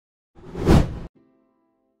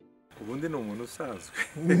ubundi ni umuntu usanzwe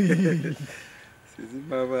sizi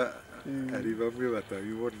impamvu hari bamwe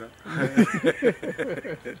batabibona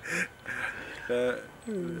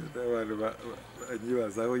n'abantu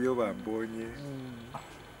banyibazaho iyo bambonye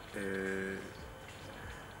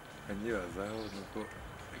banyibazaho nuko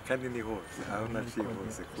kandi ni hose aho naciye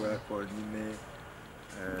hose kubera ko nyine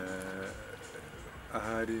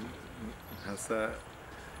ahari nkasa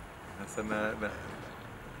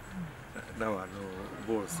n'abantu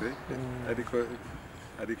bose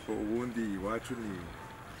ariko ubundi iwacu ni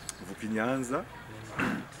mvuka i Nyanza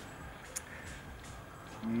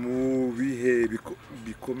mu bihe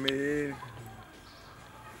bikomeye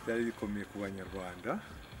byari bikomeye ku banyarwanda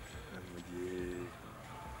mu gihe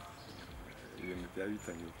ibintu byari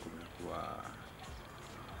bitangiye gukomera kuba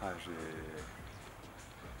haje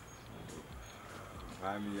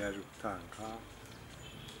umwami yaje gutanga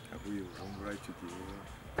avuye Bujumbura icyo gihe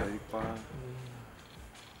arikwa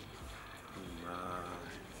nyuma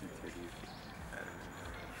Kigeli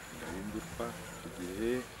ndahindurwa icyo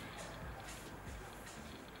gihe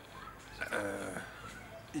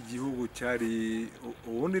igihugu cyari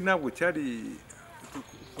ubundi ntabwo cyari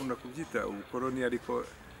ukunda kubyita ubukoloni ariko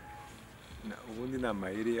ubundi ni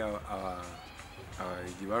amayeri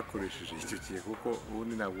abayobozi bakoresheje icyo gihe kuko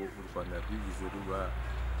ubundi ntabwo u Rwanda rwigize ruba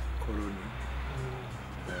koloni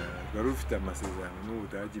rwari rufite amasezerano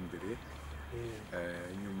n'Ubudage imbere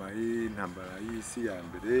nyuma y'intambara y'isi ya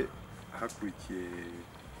mbere hakurikiye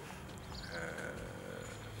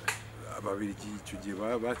ababiligi icyo gihe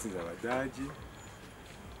batsinze Abadage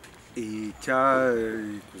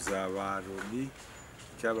kuzaba Loni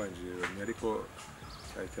cyabanjije Loni ariko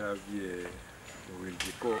cyari cyarabwiye mu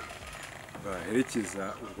Bubiligi ko baherekeza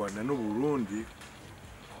u Rwanda n'u Burundi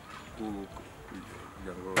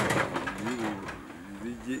kugira ngo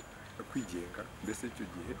bijye kwigenga mbese icyo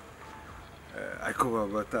gihe ariko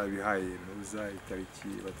batabihaye nuza itariki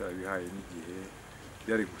batabihaye n'igihe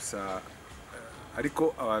byari gusa ariko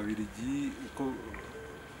ababiligi uko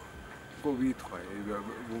bitwaye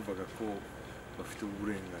bumvaga ko bafite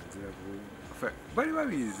uburenganzira bari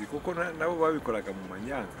babizi kuko nabo babikoraga mu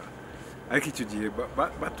manyanga ariko icyo gihe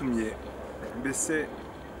batumye mbese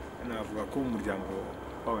navuga ko umuryango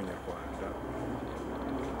w'abanyarwanda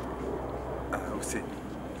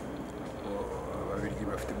ababiligi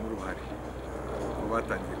bafitemo uruhare ko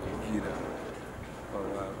batangiye kubwira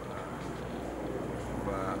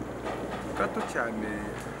gato cyane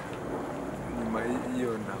nyuma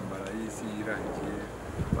y'iyo ntambara y'isi irangiye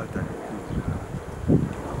batangiye kwinjira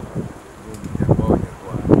mu muryango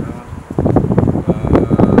w'abanyarwanda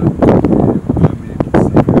umwami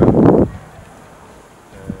Musinga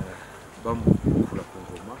bamukura ku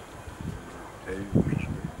ngoma yari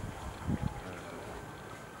bimujwe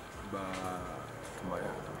batuma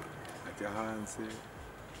ajya hanze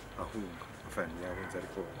ahunga afanye yahunze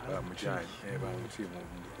ariko bamujyanye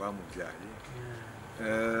bamubyaye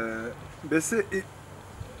mbese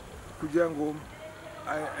kugira ngo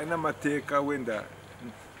n'amateka wenda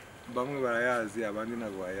bamwe barayazi abandi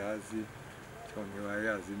ntabwo bayazi cyangwa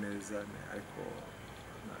bayazi neza ariko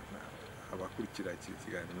abakurikira iki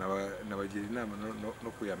kiganiro nabagira inama no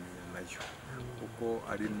kuyamenya nayo kuko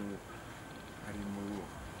ari mu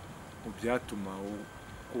byatuma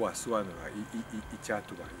ko wasobanura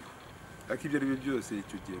icyatubayeho ariko ibyo ari byo byose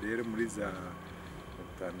icyo gihe rero muri za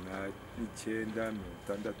 59, 60,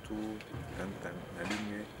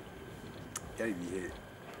 61 byari ibihe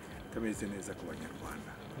bitameze neza ku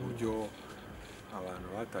banyarwanda uburyo abantu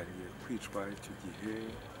batangiye kwicwa icyo gihe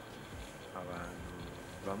abantu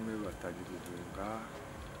bamwe batangiye guhunga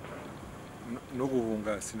no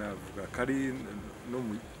guhunga sinavuga kari no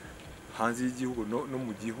hanze y'igihugu no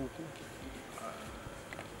mu gihugu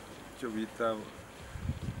icyo bita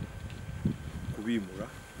kubimura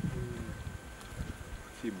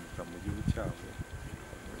bakimuka mu gihugu cyabo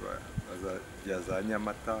bazajya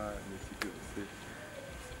Nyamata n'iki byose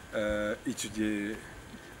icyo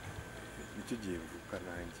gihe mvuka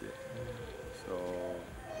nanjye so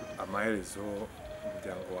amaherezo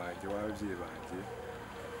umuryango wanjye w'ababyeyi banjye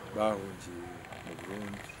bahungiye mu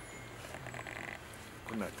Burundi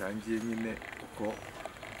ko natangiye nyine uko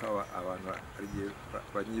abantu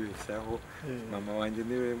banyibeshyaho mama wanjye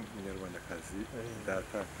niwe munyarwandakazi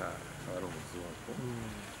data akaba ari umuzungu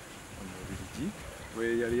umubirigi we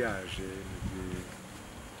yari yaje mu gihe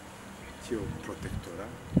cy'iyo protectora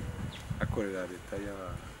akorera leta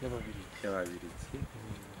y'ababirigi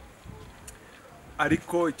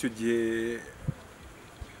ariko icyo gihe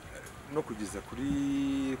no kugeza kuri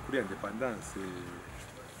independence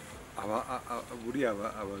buriya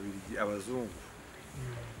ababirigi abazungu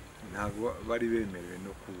ntabwo bari bemerewe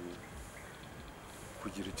no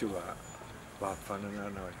kugira icyo bapfana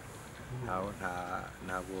n'abanyarwanda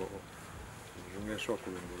ntabwo umwe ashobora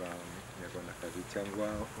kubengura umunyarwandakazi cyangwa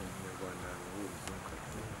umunyarwanda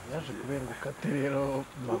w'umuzungukazi yaje kubenguka ate rero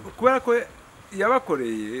kubera ko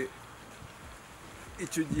yabakoreye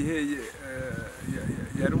icyo gihe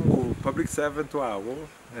yari umu public servant wabo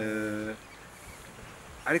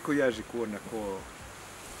ariko yaje kubona ko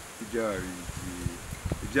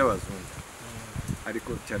iby'abazungu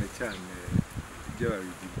ariko cyane cyane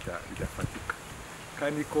iby'ababigi bidafatika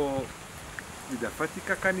kandi ko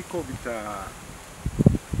bidafatika kandi ko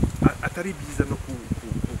atari byiza no ku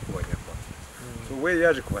banyarwanda. We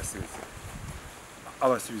yaje kubasezera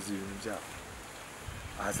abasubiza ibintu byabo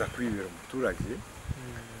aza kwibera umuturage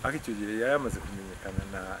ariko icyo gihe yari yamaze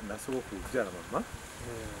kumenyekana na sogokuru ubyara mama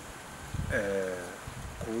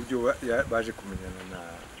ku buryo baje kumenyana na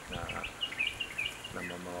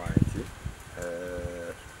mama wanjye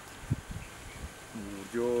mu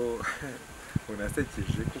buryo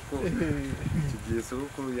bunasekeje kuko icyo gihe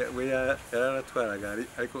sogokuru we yaranatwaraga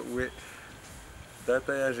ariko we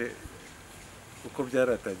data yaje uko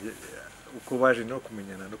byaratangiye uko baje no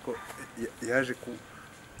kumenyana nuko yaje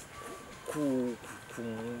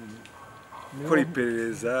gukora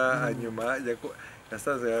iperereza hanyuma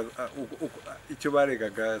yasaza icyo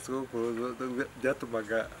baregaga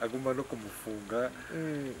byatumaga agomba no kumufunga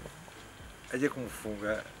ajye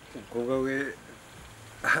kumufunga umukobwa we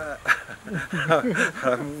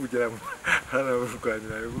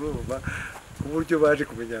aramurwanira urumva ku buryo baje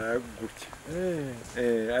kumenyana gutya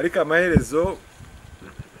ariko amaherezo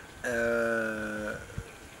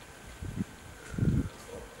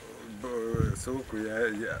sogokuru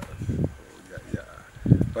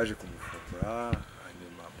baje kumufungura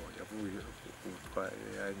hanyuma yavuye ubutware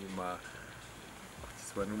hanyuma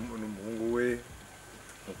kugizwa n'umuhungu we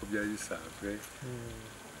nk'uko byari bisanzwe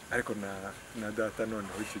ariko na data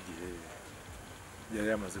noneho icyo gihe yari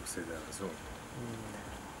yamaze gusezera abazungu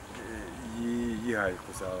yihaye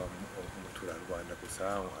kuzaba umuturarwanda gusa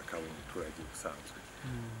akaba umuturage usanzwe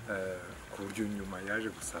ku buryo nyuma yaje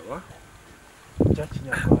gusaba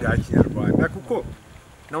bya kinyarwanda kuko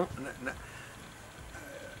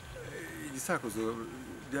igisakuzo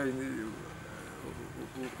byari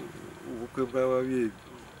ubukwe bw'ababyeyi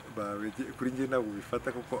bawe kuri njye ntabwo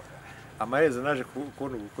bifata kuko amaherezo naje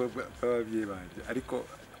kubona ubukwe bw'ababyeyi banjye ariko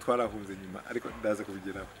twarahunze nyuma ariko ndaza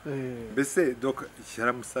kubigeraho mbese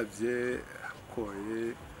yaramusabye akoye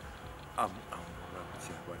amubura mu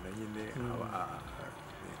kinyarwanda nyine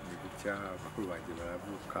ni gutya bakuru banjye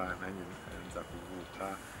baravuka nanjye nza kuvuka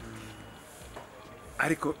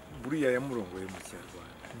ariko buriya yamurongoye mu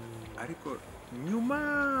kinyarwanda ariko nyuma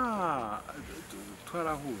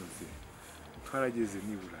twarahunze twarageze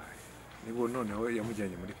n'i Burayi nibwo noneho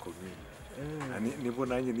yamujyanye muri komine nibwo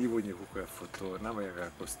nanjye nibonye kuko ya foto nambaye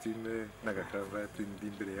agakositime n'agakaravati ndi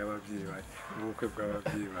imbere y'ababyeyi banjye n'ubukwe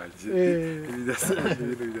bw'ababyeyi banjye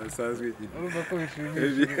ibintu bidasanzwe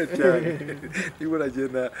cyane nibwo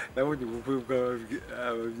nagenda nabonye ubukwe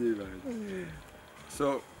bw'ababyeyi banjye so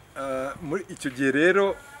muri icyo gihe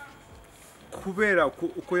rero kubera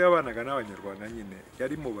uko yabanaga n'abanyarwanda nyine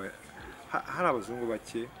yari hari abazungu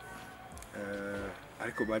bake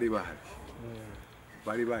ariko bari bahari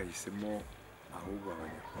bari bahisemo ahubwo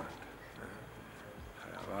abanyarwanda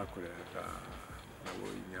hari abakoreraga nabo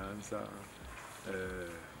i Nyanza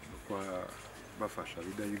nuko bafasha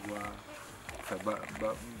Rudahigwa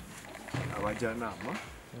abajyanama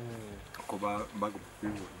uko bagomba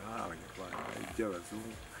kubibona abanyarwanda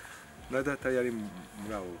iby'abazungu na data yari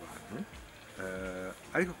muri abo bantu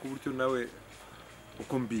ariko ku buryo nawe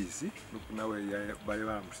uko mbizi nuko nawe bari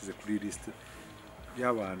baramushyize kuri lisite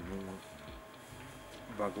y'abantu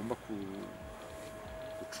bagomba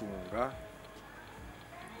gucunga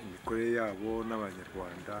imikorere yabo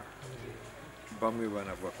n'abanyarwanda bamwe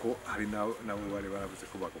banavuga ko hari nabo bari baravuze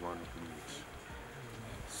ko bagomba no kumwica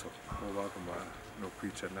so ko bagomba no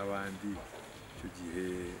kwica n'abandi icyo gihe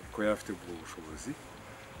ko yari afite ubwo bushobozi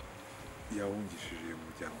yahungishije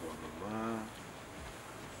umuryango wa mama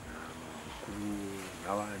mukuru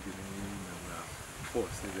n'abandi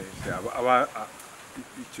bose benshi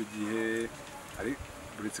icyo gihe ari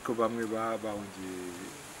uretse ko bamwe bahungiye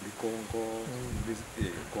muri Kongo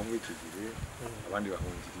icyo gihe abandi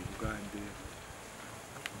bahungira i Bugande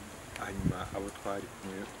hanyuma abo twari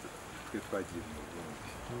kumwe twe twagiye mu Burundi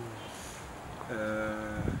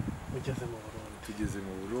tugeze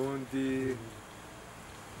mu Burundi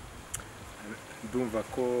ndumva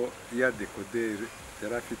ko ya dekoderi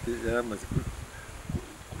yari amaze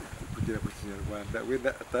kugera ku kinyarwanda wenda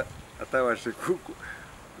atabashe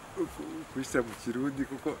kuyishyira mu kirundi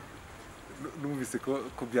kuko numvise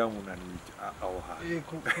ko byamunaniye aho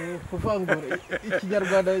hantu kuvangura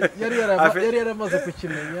ikinyarwanda yari yaramaze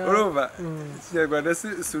kukimenya urumva ikinyarwanda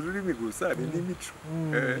si ururimi gusa ni n'imico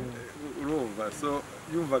urumva so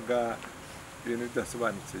yumvaga ibintu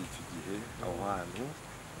bidasobanutse icyo gihe aho hantu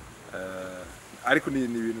ariko ni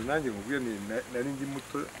ibintu nanjye nkubwiye nari ndi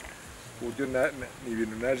muto ku buryo ni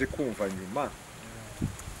ibintu naje kumva nyuma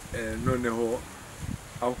noneho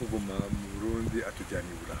aho kuguma mu Burundi atujyana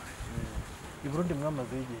i Burayi. I Burundi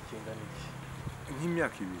mwamaze igihe kingana iki?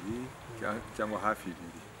 Nk'imyaka 2 cyangwa hafi 2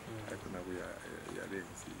 ariko nabo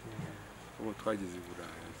yarenze ubu twageze i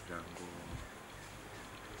Burayi kugira ngo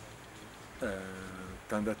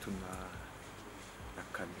 6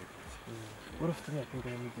 Uri ufite imyaka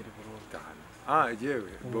ingahe mugera i Burundi? 5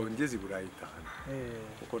 yewe ngeze i Burayi 5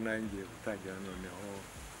 kuko nanjye gutangira noneho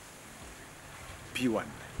P1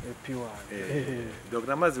 donc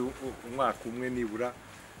namaze umwaka umwe nibura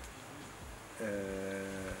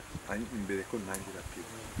imbere ko ntangira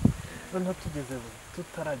P1 noneho tugeze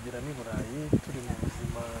tutaragira n'i Burayi turi mu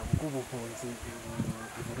buzima bw'ubuhunzi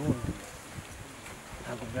i Burundi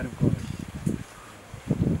ntabwo byari bworoshye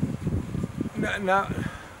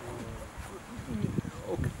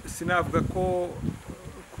sinavuga ko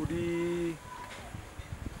kuri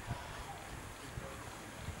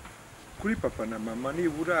papa na mama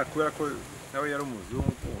nibura kubera ko nawe yari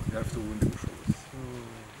umuzungu yafite ubundi bushobozi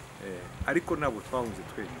ariko ntabwo twahunze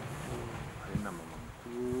twenyine hari na mama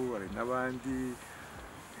mukuru hari n'abandi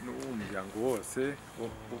n'umuryango wose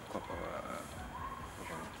wo papa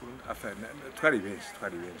twari benshi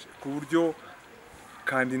ku buryo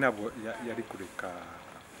kandi ntabwo yari kureka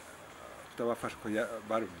tutabafasha ko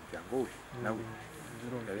bari umuryango we nawe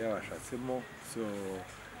yari yabashatsemo so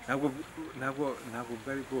ntabwo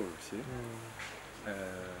bwari bworoshye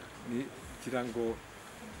ngira ngo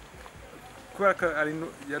kubera ko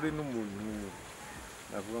yari n'umuntu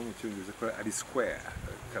navuga mu cyongereza ko ari square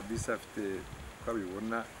kabisa afite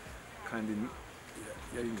twabibona kandi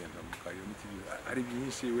yari inyangamugayo ari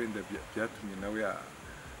byinshi wenda byatumye nawe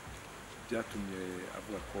byatumye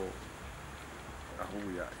avuga ko aho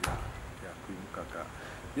yakwimukaga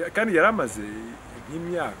kandi yari amaze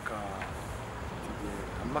nk'imyaka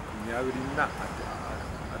 20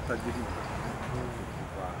 atagira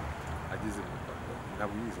kuva ageze mu Rwanda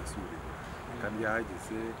ntabwo yize asubira kandi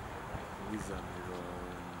yahageze muri za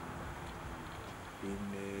 42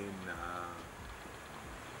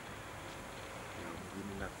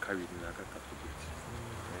 na 43 gutya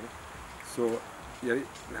so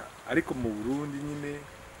ariko mu Burundi nyine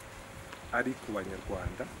ari ku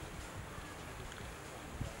Banyarwanda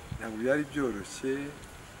ntabwo byari byoroshye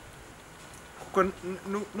kuko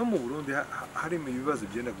no mu Burundi harimo ibibazo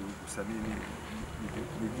byenda gusa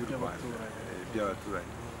n'iby'u Rwanda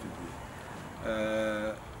by'abaturanyi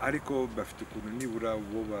ariko bafite ukuntu nibura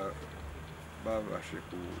bo babashe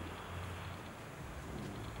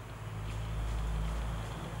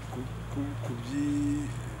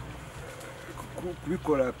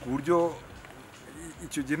kubikora ku buryo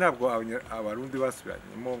icyo gihe ntabwo abarundi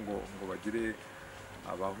basubiranyemo ngo bagire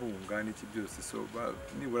abahunga n'iki byose so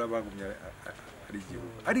nibura bagumye ari igihugu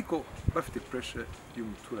ariko bafite pressure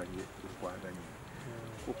y'umuturanyi w'u Rwanda nyine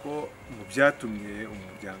kuko mu byatumye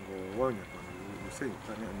umuryango w'Abanyarwanda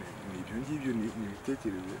usenyuka n'ibyo ngibyo ni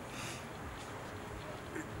ibitekerezo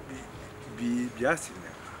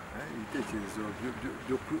byasinyaga ibitekerezo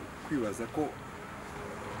byo kwibaza ko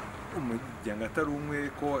umuryango atari umwe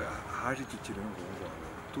ko haje iki kirungo ngo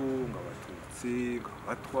Abahutu ngo Abatutsi ngo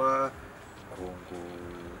Abatwa ngo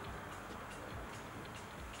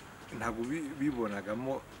ntabwo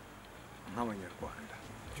bibonagamo nk'Abanyarwanda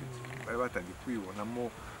bari batangiye kwibonamo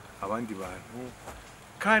abandi bantu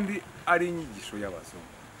kandi ari inyigisho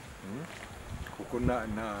y'abazungu kuko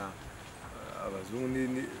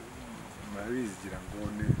abazungu murabizigira ngo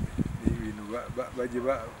ni ibintu bajye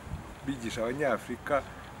bigisha Abanyafurika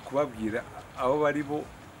kubabwira abo bari bo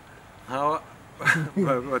nk'aho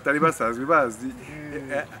batari basanzwe bazi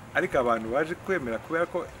ariko abantu baje kwemera kubera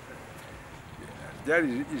ko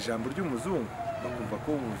ryari ijambo ry'umuzungu bakumva ko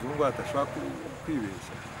umuzungu atashobora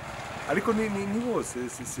kwibeshya ariko ni bose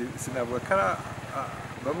sinavuga ko ari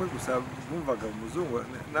bamwe gusa bumvaga umuzungu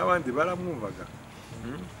n'abandi baramwumvaga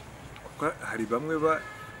kuko hari bamwe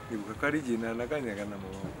nibuka ko ari igihe naganiraga na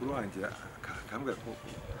mama mukuru wanjye akambwira ko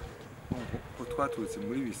twaturutse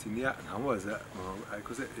muri Bisiniya nkamubaza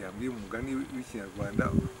ariko se yambwiye umugani w'ikinyarwanda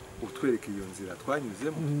utwereka iyo nzira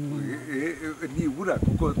twanyuzemo nibura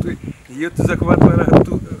kuko iyo tuza kuba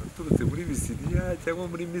twaraturutse muri Bisiniya cyangwa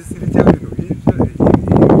muri Misiri cyangwa ibintu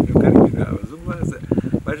nk'ibyo kandi ibintu abazungu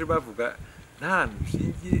baje bavuga nta hantu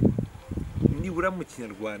bishingiye nibura mu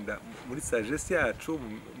kinyarwanda muri sagesse yacu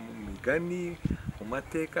mu migani mu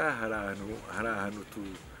mateka hari ahantu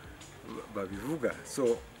babivuga. So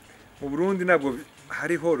mu Burundi ntabwo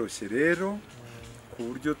hari horoshye rero ku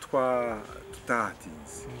buryo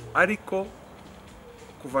tutahatinze, ariko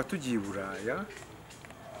kuva tugiye i Buraya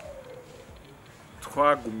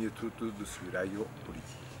twagumye dusubirayo buri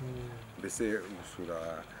gihe. Mbese gusura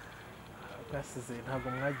mwasize ntabwo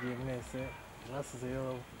mwagiye mwese,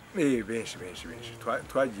 mwasizeyo benshi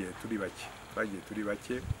twagiye turi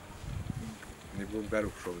bake nibwo bwari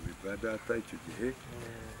ubushobozi bwa data icyo gihe,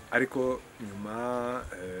 ariko nyuma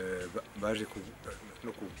baje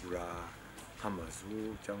no kugura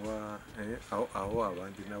nk'amazu cyangwa aho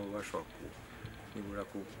abandi nabo bashobora nibura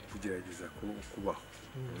kugerageza kubaho.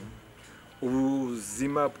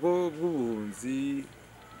 Ubuzima bw'ubuhunzi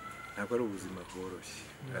ntabwo ari ubuzima bworoshye,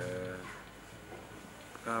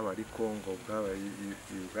 bwaba ari Congo bwaba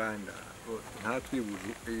i Uganda, natwe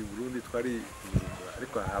i Burundi twari Bujumbura,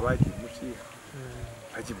 ariko hari abagiye muci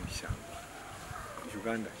bagiye mu ishyamba,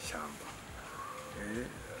 Uganda ishyamba,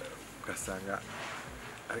 ugasanga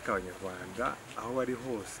ariko abanyarwanda aho bari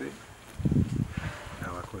hose ni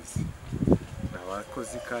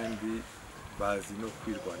abakozi kandi bazi no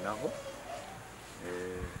kwirwanaho.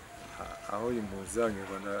 Aho impunzi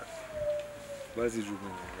z'abanyarwanda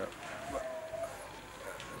bazijugunyaga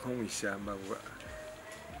nko mu ishyamba,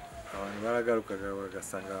 abantu baragarukaga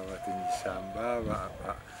bagasanga batemye ishyamba,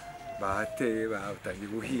 bahateye, batangiye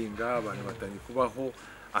guhinga, abantu batangiye kubaho,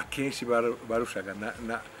 akenshi barushaga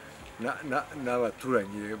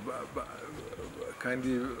n'abaturanyi kandi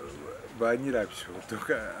ba nyirabyo,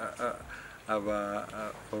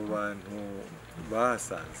 abo bantu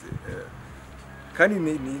bahasanze, kandi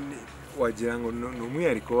wagira ngo ni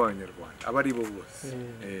umwihariko w'abanyarwanda aba ari bo bose.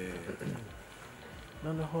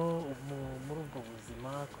 noneho muri ubwo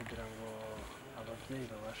buzima kugira ngo ababyeyi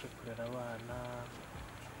babashe kurera abana,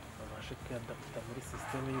 babashe kwiyadapta muri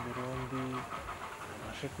sisiteme y'u Burundi,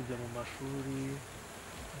 babashe kujya mu mashuri,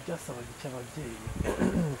 byasabaga iki ababyeyi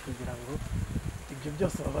kugira ngo ibyo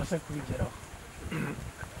byose babashe kubigeraho?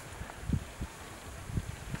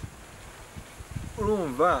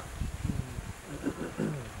 Urumva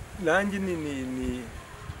nanjye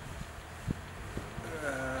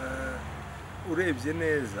urebye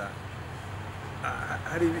neza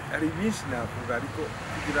hari byinshi navuga, ariko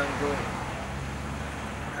kugira ngo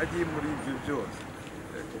hagiye muri ibyo byose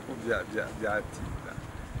kuko byatinda,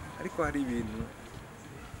 ariko hari ibintu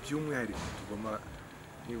by'umwihariko tugomba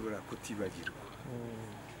nibura kutibagirwa.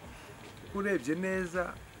 Urebye neza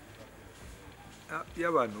iyo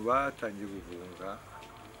abantu batangiye guhunga,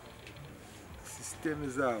 sisiteme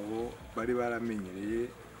zabo bari baramenyereye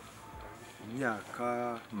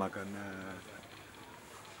imyaka magana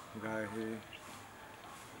ngahe,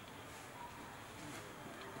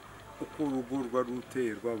 uko urugo rwari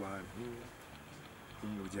ruteye rw'abantu,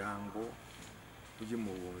 umuryango ujya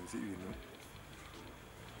mu buhunzi, ibintu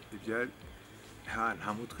nta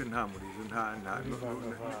mutwe, nta murizo,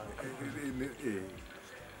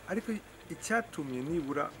 ariko icyatumye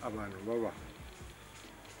nibura abantu babaho,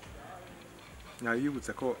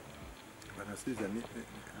 nabibutsa ko banasubiza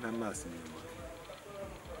n'amaso inyuma,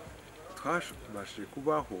 twabashije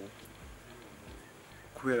kubaho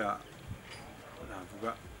kubera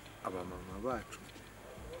navuga abamama bacu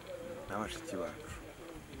n'abashiki bacu,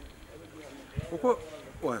 kuko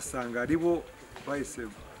wasanga ari bo bahise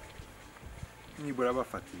nibura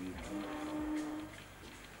bafata ibintu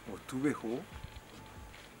ngo tubeho,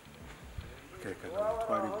 bakerekana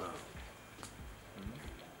ubutwari bwabo.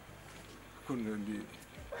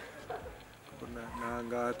 kuko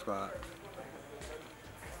nangaha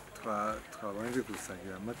twabanje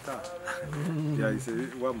gusangira amata, byahise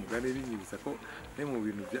wa mugani binyibutsa ko ni mu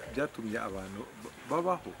bintu byatumye abantu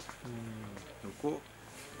babaho. nuko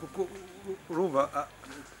kuko urumva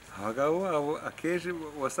abagabo babo akenshi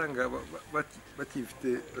wasanga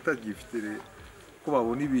batagifite ko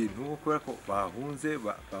babona ibintu, kubera ko bahunze,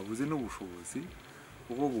 babuze n'ubushobozi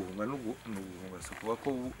bwo guhunga. n'uguhunga si ukuvuga ko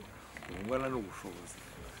guhungana n'ubushobozi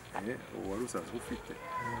wari usanzwe ufite,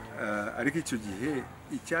 ariko icyo gihe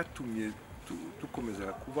icyatumye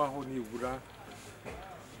dukomeza kubaho nibura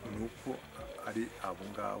ni uko ari abo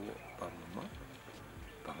ngabo bamama,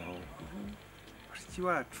 bashiki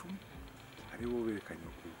bacu ari bo berekanye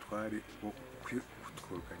ubutwari bwo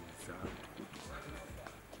kutworganiza,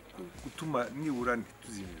 gutuma nibura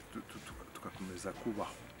ntituzime, tugakomeza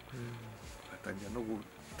kubaho, tugatangira no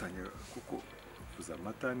gutangira, kuko kuza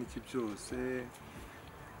amata n'iki byose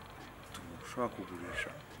ushobora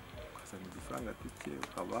kugurisha ukazana udufaranga duke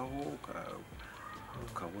ukabaho,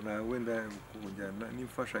 ukabona wenda kujyana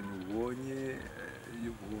n'imfashanyo ubonye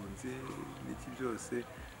y'ubuhunzi n'iki byose.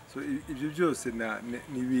 So ibyo byose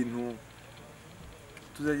ni ibintu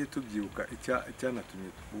tuzajya tubyibuka icyanatumye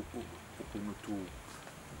ukuntu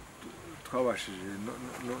twabashije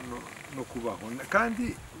no kubaho.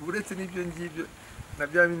 Kandi uretse n'ibyo ngibyo na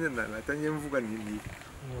bya bindi natangiye mvuga ni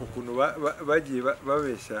ukuntu bagiye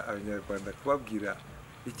babeshya abanyarwanda kubabwira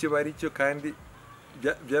icyo bari cyo, kandi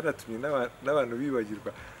byanatumye n'abantu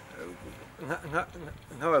bibagirwa.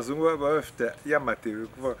 Nk'abazungu baba bafite y'amatewe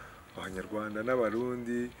kuva abanyarwanda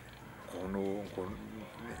n'abarundi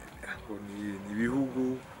ni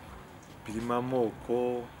ibihugu birimo amoko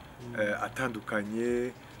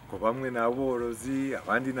atandukanye, ngo bamwe ni aborozi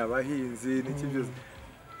abandi ni abahinzi n'iki byose.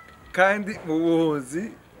 Kandi mu buhunzi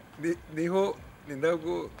niho ni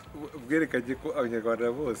nabwo bwerekanye ko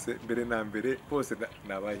abanyarwanda bose mbere na mbere bose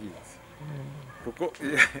ni abahinzi, kuko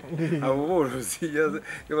abo borozi iyo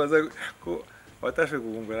baza ko batashe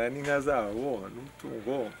guhungana n'inka zabo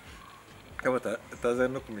n'umutungo, bataza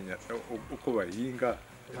no kumenya uko bahinga,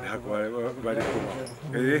 ntabwo bari kubaho.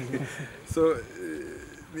 So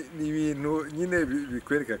ni ibintu nyine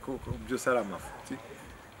bikwereka ko byose ari amafuti,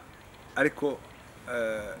 ariko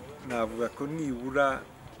navuga ko nibura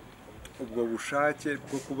ubwo bushake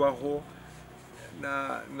bwo kubaho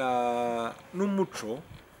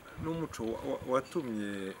n'umuco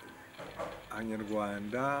watumye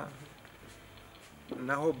abanyarwanda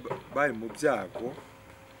naho bari mu byago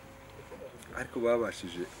ariko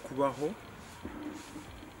babashije kubaho,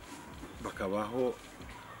 bakabaho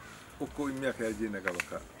uko imyaka yagendaga,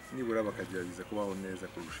 nibura bakagerageza kubaho neza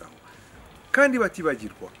kurushaho, kandi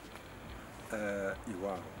batibagirwa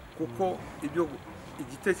iwabo. Kuko ibyo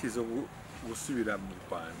igitekerezo gusubira mu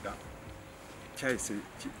Rwanda cyahise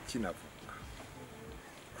kinavuka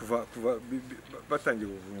kuva batangiye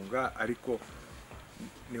guhunga, ariko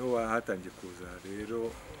niho hatangiye kuza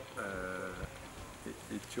rero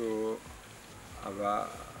icyo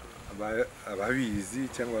ababizi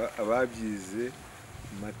cyangwa ababyize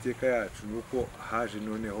mu mateka yacu ni uko haje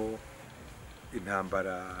noneho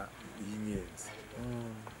intambara y'inyenzi.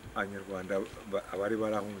 Abanyarwanda abari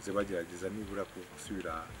barahunze bagerageza nibura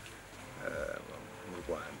gusubira mu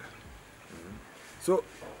Rwanda. So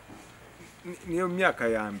niyo myaka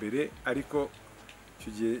ya mbere, ariko icyo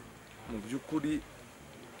gihe mu by'ukuri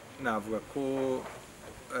navuga ko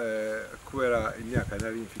kubera imyaka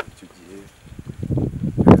nari mfite icyo gihe,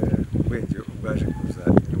 ubwenge bwaje kuza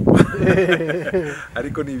inyuma.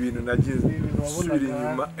 Ariko ni ibintu nagiye nsubira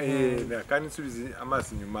inyuma, kandi nsubiza amaso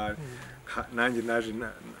inyuma, nanjye naje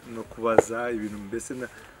no kubaza ibintu mbese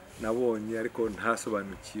nabonye ariko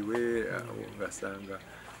ntasobanukiwe. Ugasanga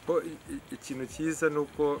ko ikintu cyiza ni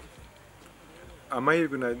uko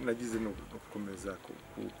amahirwe nagize no gukomeza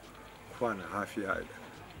kubana hafi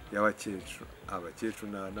y'abakecuru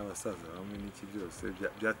n'abasaza bamwe n'iki byose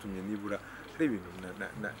byatumye nibura hari ibintu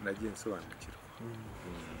nagiye nsobanukirwa.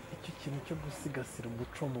 Icyo kintu cyo gusigasira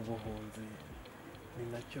umuco mu buhunzi ni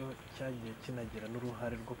nacyo cyagiye kinagira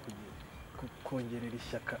n'uruhare rwo kongerera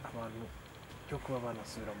ishyaka abantu ryo kuba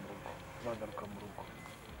banasubira mu rugo, bagaruka mu rugo.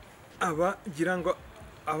 Abagira ngo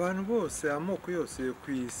abantu bose, amoko yose yo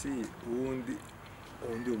ku isi,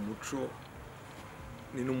 ubundi umuco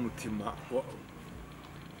ni n'umutima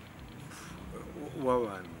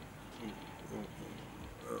w'abantu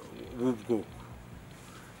w'ubwoko,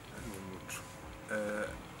 ni umuco,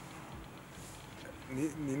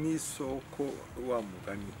 ni n'isoko wa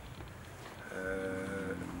mugani.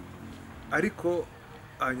 Ariko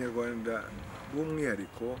abanyarwanda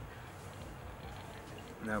b'umwihariko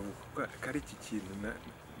navuga ko ari iki kintu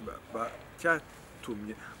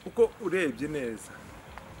cyatumye, kuko urebye neza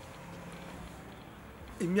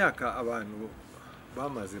imyaka abantu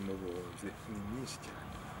bamaze mu buhunzi ni myinshi cyane.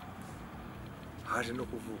 Haje no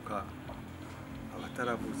kuvuka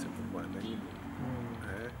abataravutse mu Rwanda nyine,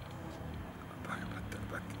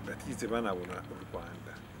 batigeze banabona u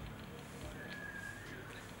Rwanda,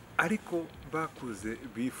 ariko bakuze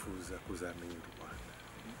bifuza kuzamenya u Rwanda,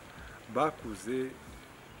 bakuze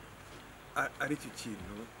ari cyo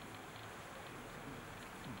kintu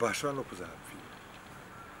bashobora no kuzapfira.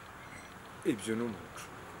 Ibyo ni umuco,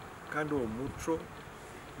 kandi uwo muco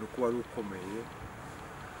ni uko wari ukomeye,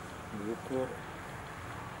 ni uko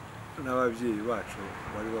n'ababyeyi bacu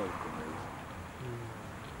bari bawukomeye.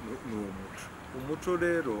 Ni uwo muco. Umuco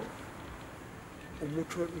rero,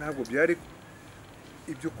 umuco ntabwo byari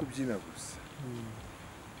ibyo kubyina gusa,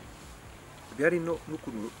 byari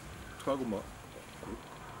n'ukuntu twaguma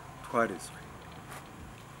twarezwe,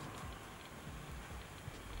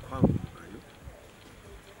 kwanga umugayo,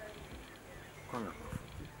 kwanga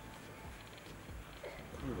amafuti,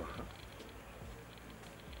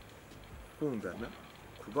 gukundana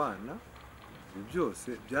kubana ibi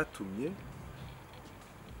byose byatumye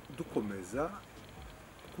dukomeza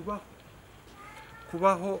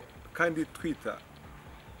kubaho kandi twita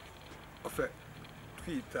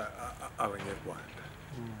abanyarwanda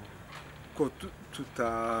ko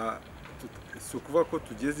si ukuvuga ko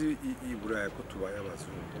tugeze i Buraya ko tubaye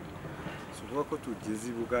abazungu, si ukuvuga ko tugeze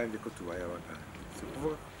i Bugande ko tubaye abagande, si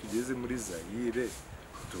ukuvuga ko tugeze muri Zaire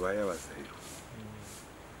ko tubaye abazayiro.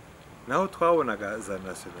 Naho twabonaga za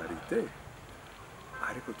nationalite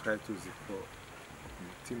ariko twari tuzi ko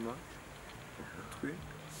umutima umutwe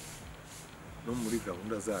no muri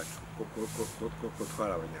gahunda zacu ko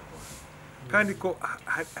twari abanyarwanda kandi ko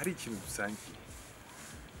hari ikintu dusangiye.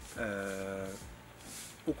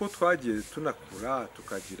 Uko twagiye tunakura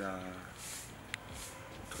tukagira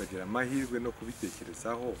amahirwe no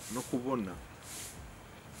kubitekerezaho no kubona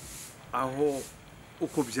aho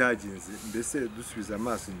uko byagenze, mbese dusubiza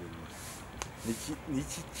amaso inyuma ni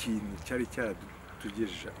iki kintu cyari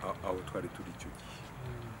cyaratugejeje aho twari turi icyo gihe,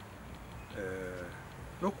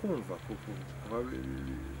 no kumva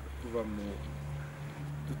kuva mu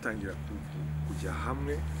dutangira kujya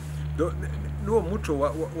hamwe n'uwo muco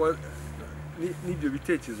n'ibyo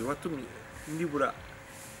bitekerezo watumye nibura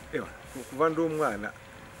kuva ndi umwana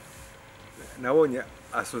nabonye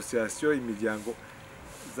association imiryango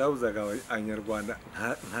zabuzaga abanyarwanda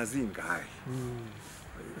nka zingahe.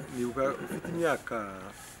 Nibuka ufite imyaka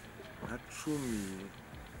nka cumi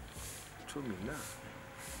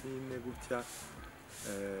n'ine gutya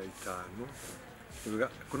 5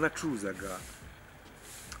 ko nacuruzaga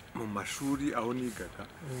mu mashuri aho nigaga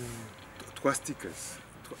twa stickers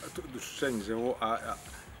dushushanyijeho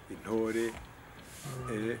intore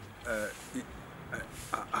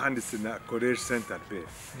handitse na College Saint Albert.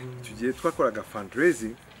 Icyo gihe twakoraga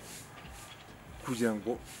fundraising kugira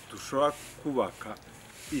ngo dushobora kubaka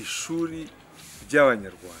ishuri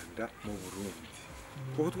ry'abanyarwanda mu Burundi,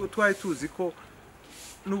 kuko twari tuzi ko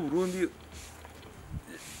n'u Burundi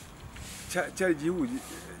cyari igihugu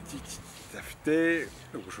gifite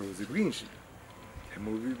ubushobozi bwinshi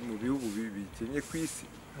mu bihugu bikenye ku isi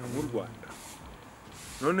mu Rwanda.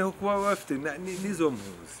 Noneho kuba bafite n'izo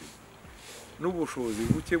mpuzi n'ubushobozi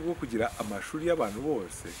buke bwo kugira amashuri y'abantu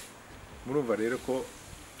bose, murumva rero ko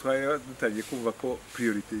twari dutangiye kumva ko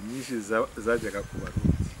priorite nyinshi zajyaga ku Barundi.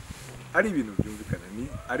 Ari ibintu byumvikana,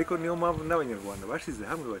 ariko niyo mpamvu n'abanyarwanda bashize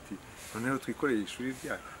hamwe bati noneho twikoreye ishuri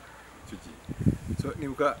ryacu icyo gihe. So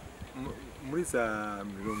nibuka muri za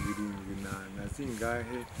 70 na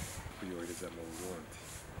zingahe kuyohereza mu Burundi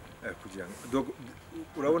kugira ngo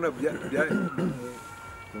urabona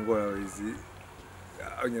ingorabahizi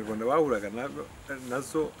abanyarwanda bahuraga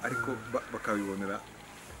nazo, ariko bakabibonera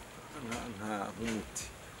nk'umuti,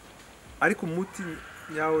 ariko umuti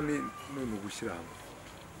nyawo ni ugushyira hamwe.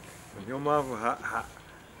 Niyo mpamvu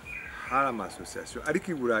hari amasosiyasiyo,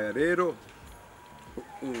 ariko i Buraya rero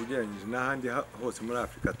ugereranyije n'ahandi hose muri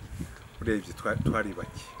Afurika urebye twari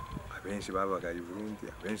bake. Abenshi babaga i Burundi,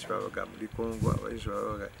 abenshi babaga muri Congo, abenshi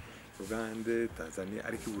babaga Uganda, Tanzania,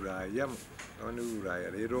 ariko i Buraya abana b'i Buraya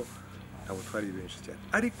rero ntabwo twari benshi cyane,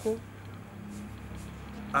 ariko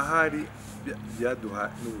ahari byaduha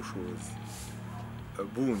n'ubushobozi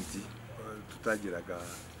bundi tutagiraga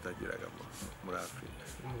muri Afurika.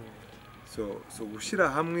 So gushyira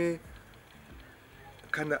hamwe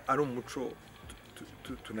kandi ari umuco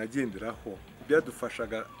tunagenderaho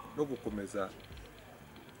byadufashaga no gukomeza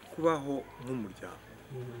kubaho nk'umuryango,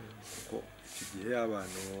 kuko iki gihe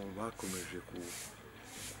abantu bakomeje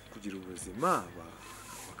kugira ubuzima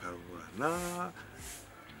bakarungurana,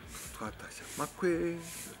 twatashye amakwe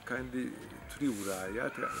kandi turi i Buraya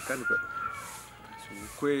kandi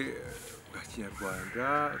ubukwe bwa Kinyarwanda,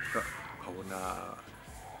 tukabona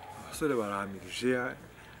abasore barahamirije,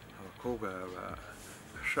 abakobwa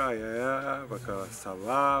bashayaya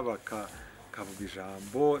bakabasaba bakavuga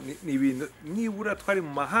ijambo, ni ibintu nibura twari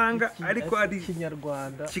mu mahanga ariko ari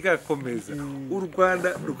Kinyarwanda kigakomeza, u Rwanda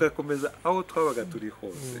rugakomeza aho twabaga turi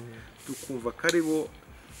hose, tukumva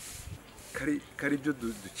kari byo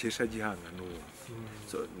dukesha gihanga n'ubu.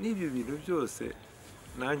 So n'ibi bintu byose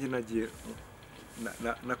nanjye nagiye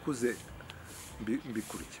nakuze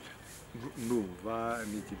mbikurikira numva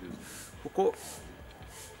n'ikibazo, kuko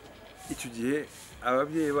icyo gihe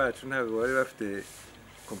ababyeyi bacu ntabwo bari bafite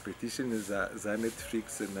competition za Netflix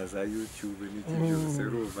na za YouTube n'iki byose,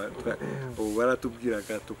 urumva ubu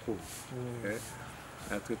baratubwiraga tukumva,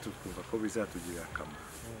 natwe tukumva ko bizatugirira akamaro.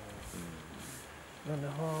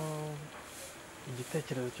 Noneho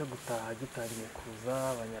igitekerezo cyo gutaha gitangiye kuza,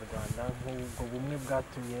 abanyarwanda nk'ubwo bumwe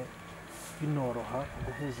bwatumye binoroha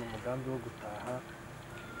guhuza umugambi wo gutaha,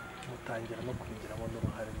 mutangira no kwigiramo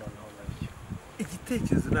n'uruhare noneho nabyo.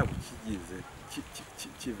 gitekerezo ntabwo kigize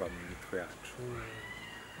kiva mu mitwe yacu.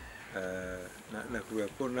 Nakubwira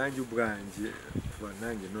ko nanjye ubwanjye kuva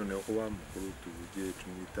nanjye noneho kuba mukuru tuvuge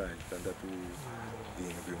 15, 16,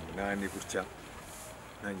 7, 8 gutya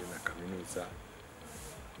nanjye na kaminuza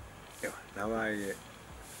nabaye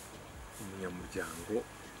umunyamuryango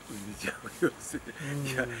w'imiryango yose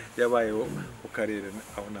yabayeho ku karere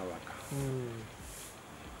aho nabaga.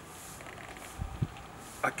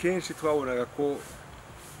 Akenshi twabonaga ko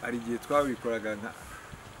ari igihe twabikoraga nka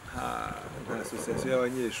asosiyasiyo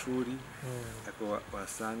y'abanyeshuri, ariko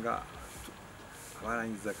wasanga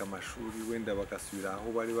abarangizaga amashuri wenda bagasubira aho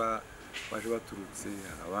bari baje baturutse,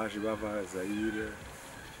 abaje bava Zaire,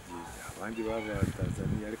 abandi bava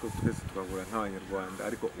Tanzania, ariko twese twahura nk'abanyarwanda.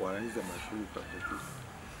 Ariko warangiza amashuri ukavuga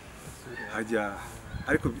hajya,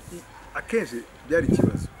 ariko akenshi byari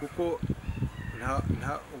ikibazo kuko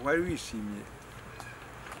wari wishimye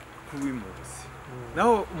kuw'impunzi,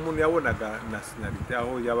 naho umuntu yabonaga nationality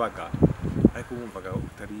aho yabaga, ariko wumvaga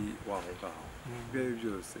utari waho ngaho ibyo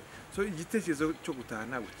byose. So igitekerezo cyo gutaha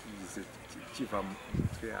ntabwo kigize kiva mu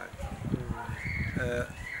mitwe yacu,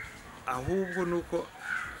 ahubwo nuko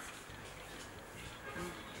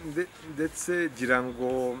ndetse gira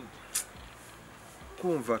ngo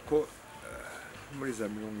kumva ko muri za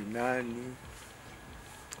 80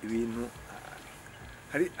 ibintu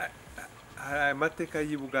hari amateka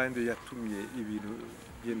y'i Bugande yatumye ibintu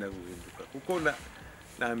byenda guhinduka, kuko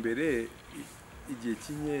na mbere igihe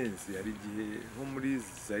cy'inyenzi hari igihe nko muri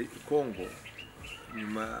Kongo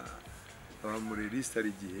nyuma abamureriste hari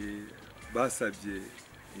igihe basabye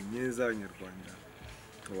inyenzi abanyarwanda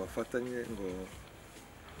ngo bafatanye ngo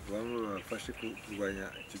bamwe bafashe kurwanya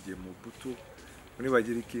icyo gihe mu butu, muri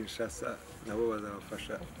bagira Kinshasa nabo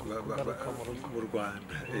bazabafasha mu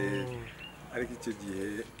Rwanda. Ariko icyo gihe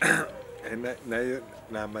nayo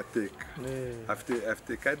ni amateka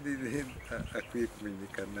afite kandi akwiye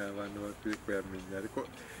kumenyekana, abantu bakwiye kuyamenya, ariko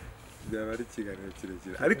byaba ari ikiganiro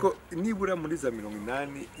kirekire. Ariko nibura muri za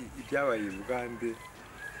 80 ibyabaye i Bugande,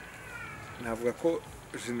 navuga ko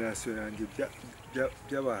generasiyo yanjye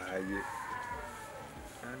byabahaye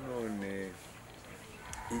nanone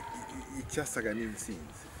icyasaga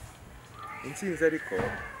n'intsinzi. Ariko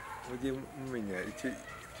mujye mumenya icyo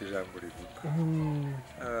ijambo rivuga,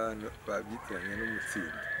 abantu babyitiranya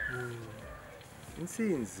n'umutsindo.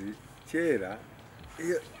 Intsinzi kera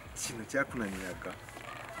iyo ikintu cyakunaniraga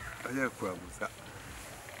bajya kurabuza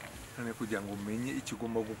none kugira ngo umenye icyo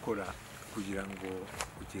ugomba gukora kugira ngo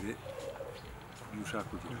ugere ku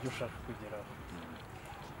byo ushaka kugeraho.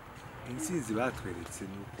 Intsinzi batweretse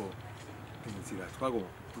nuko inzira twagomba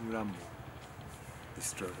kunyuramo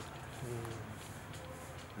isitoro.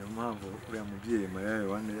 Niyo mpamvu uriya mubyeyi Mariya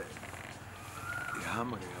Yohane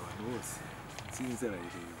yahamagarira abantu bose intsinzi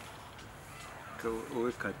arayireba,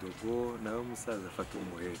 wowe Kadogo nawe musaza afata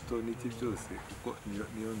umuheto n'iki byose, kuko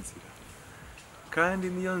niyo nzira. Kandi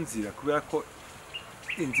niyo nzira kubera ko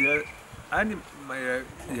inzira ani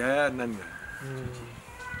yananira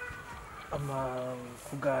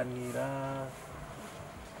kuganira.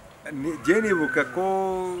 Nibuka ko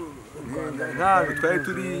nk'ahantu twari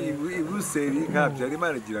turi i Buruseli nkabyo arimo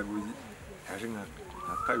aragira ngo yaje nka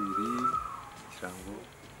kabiri kirango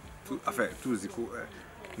tuzi ko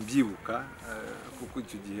mbyibuka, kuko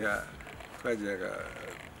icyo gihe twagiraga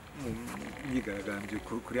imyigaragambyo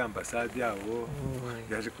kuri ambasade yabo,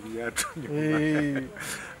 yaje kuri yacu nyuma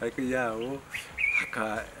ariko yabo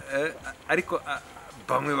ariko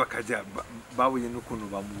bamwe bakajya babonye n'ukuntu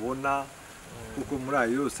bamubona, kuko muri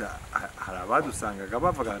ayo yose hari abadusangaga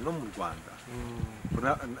bavaga no mu Rwanda.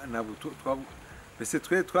 Ntabwo mbese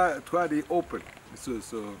twari open, so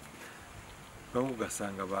bamwe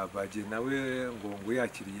ugasanga bagiye nawe ngo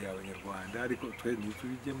yakiriye abanyarwanda, ariko twe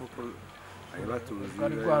ntitubijyemo ko bari batuzi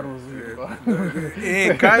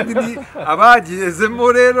kandi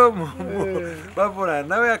abagezemo rero bavura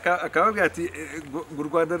nawe akababwira ati ngo u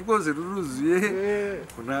Rwanda rwose ruruzuye,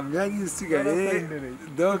 nta myanya isigaye,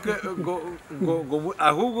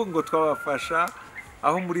 ahubwo ngo twabafasha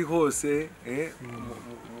aho muri hose,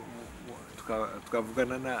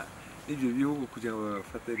 tukavugana n'ibyo bihugu kugira ngo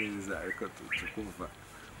babafate neza. Ariko tukumva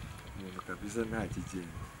umuntu kabisa nta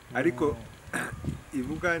kigenda. Ariko i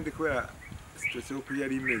Bugande kubera situation ko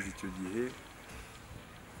yari imeze icyo gihe,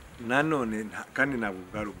 nanone kandi ntabwo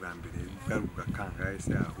bwari ubwa mbere, bwari ubwa kangahe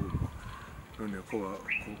se, ahubwo none ko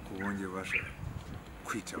bongeye basha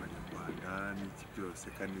kwica abanyarwanda n'iki byose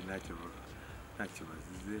kandi ntacyo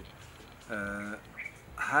bazize.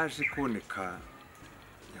 Haje kuboneka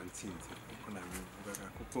yantsinze kuko nabivugaga,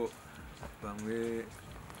 kuko bamwe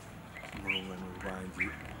mu rungano rwanjye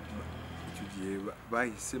icyo gihe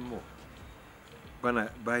bahisemo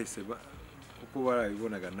bahise kuko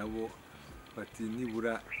barabibonaga nabo bati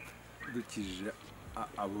nibura dukije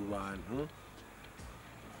abo bantu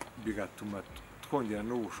bigatuma twongera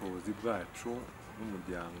n'ubushobozi bwacu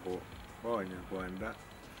n'umuryango w'abanyarwanda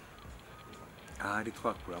ahari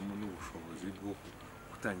twakuramo n'ubushobozi bwo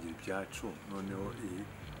gutangira ibyacu noneho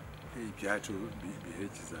ibyacu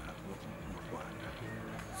biherekeza mu Rwanda.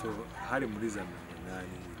 So hari muri za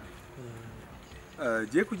 80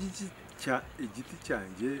 giye ku igiti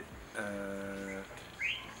cyanjye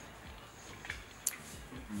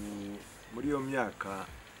muri iyo myaka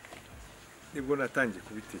nibwo natangiye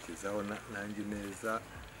kubitekerezaho nanjye neza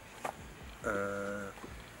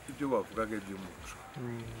ibyo bavugaga iby'umuco.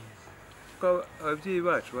 Ababyeyi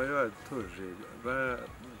bacu bari badutoje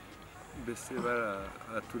mbese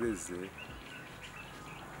baratureze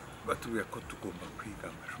batubwira ko tugomba kwiga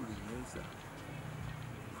amashuri meza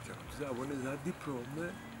kugira ngo tuzabone za diplome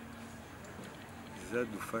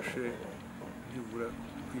zizadufashe nibura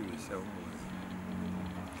kwibeshaho mu buzima.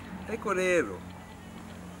 Ariko rero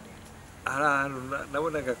hari ahantu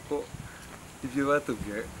nabonaga ko ibyo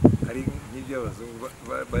batubwiye ari nk'iby'abazungu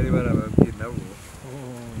bari barababwiye nabo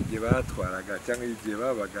igihe batwaraga cyangwa igihe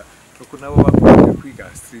babaga kuko nabo bakomeje kwiga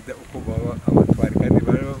sida uko baba abatwari kandi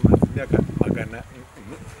bari bamaze imyaka magana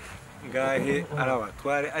ngahe ari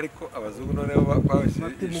abatware ariko abazungu noneho babashyize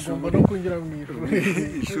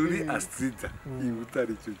ishuri astrida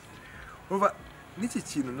y'ubutari icyo gihe. Urumva n'iki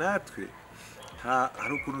kintu natwe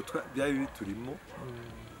hari ukuntu byari biturimo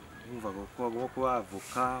wumvaga ko bagomba kuba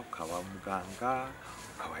avoka ukaba muganga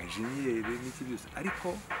ukaba enjeniyeri n'iki byose ariko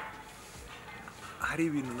hari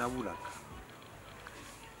ibintu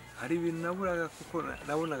naburaga kuko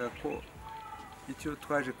nabonaga ko icyo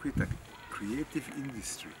twaje kwita creative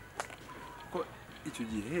industry ko icyo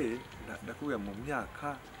gihe ndakubwira mu myaka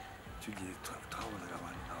icyo gihe twabonaga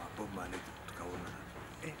abantu nka Bob Marley tukabona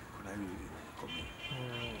ko nabi bikomeye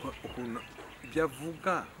ukuntu ibyo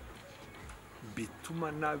avuga bituma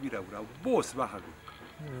n'abirabura bose bahaguruka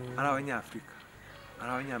ari abanyafurika ari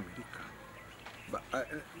abanyamerika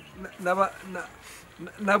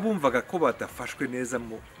nabumvaga ko badafashwe neza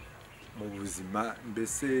mu buzima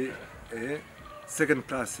mbese second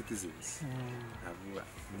class citizens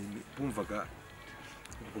bumvaga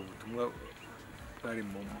ubwo butumwa bwari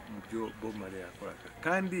mu byo Bob Marley yakoraga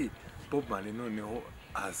kandi Bob Marley noneho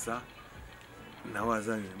aza nawe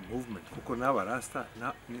azanye movement kuko n'abarasta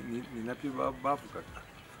ni nabyo bavugaga.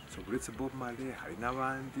 So uretse Bob Marley hari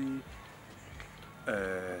n'abandi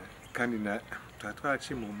kandi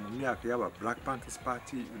twaciye mu myaka y'aba Black Panthers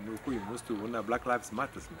Party nuko uyu munsi tubona Black Lives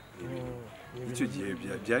Matter icyo gihe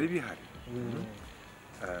byari bihari.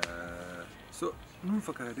 So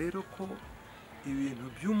numvaga rero ko ibintu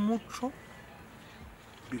by'umuco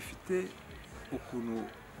bifite ukuntu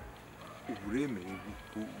uburemere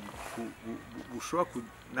bushobora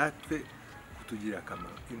natwe kutugira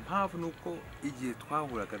akamaro. Impamvu nuko igihe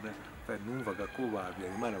twahuraga numvaga ko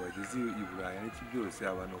Habyarimana bageze i Buraya n'iki byose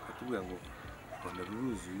abantu bakatubwira ngo u Rwanda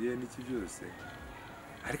ruruzuye n'iki byose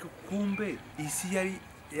ariko kumbe isi yari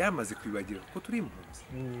yamaze kwibagira kuko turi impunzi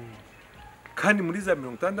kandi muri za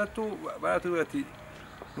 60 baratubwira ati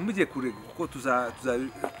numugiye kurega kuko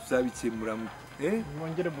tuzabikemura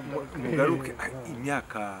mugaruke.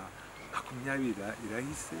 Imyaka 20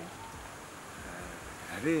 irahise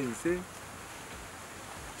arenze.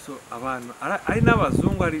 So abantu ari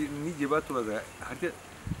n'abazungu ari n'igihe batubaza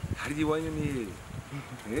hari iwanyu ni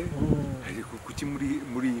hehe kuki muri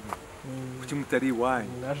kuki mutari iwanyu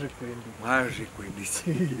mwaje kwenda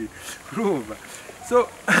iki urumva. So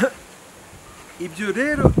ibyo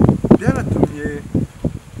rero byaratumye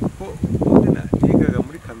ko nigaga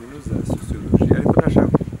muri kaminuza ya sociology ariko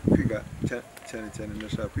nashaka kwiga cyane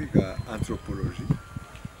nashaka kwiga anthropology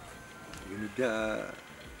ibintu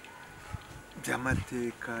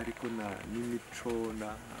by'amateka ariko n'imico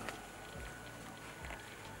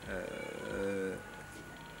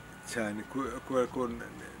cyane kubera ko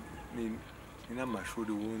ni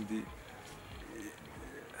n'amashuri wundi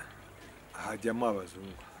hajyamo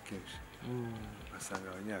abazungu akenshi basanga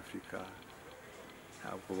abanyafurika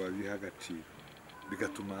ntabwo babiha agaciro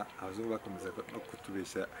bigatuma abazungu bakomeza no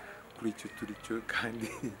kutubeshya kuri icyo turi cyo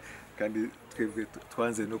kandi twebwe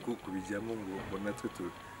twanze no kubijyamo ngo natwe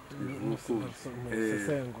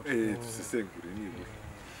dusesengure nibura.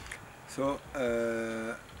 So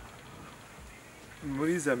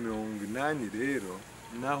muri za 80 rero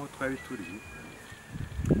naho twari turi i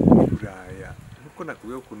Buraya nkuko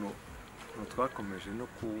nakubwiye ukuntu twakomeje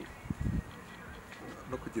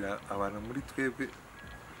no kugira abantu muri twebwe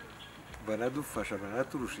banadufasha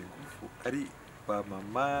banaturusha ingufu ari ba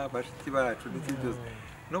mama bashiki bacu n'iki byose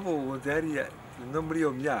no buhunzi hariya no muri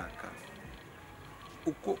iyo myaka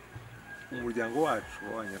uko umuryango wacu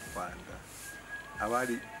w'abanyarwanda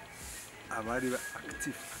abari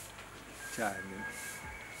active cyane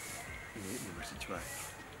ni bashiki bacu.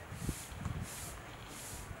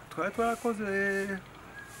 Twari twarakoze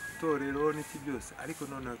itorero n'iki byose, ariko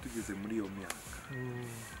noneho tugeze muri iyo myaka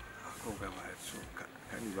abakobwa bacu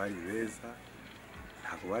kandi bari beza,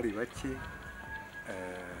 ntabwo bari bake,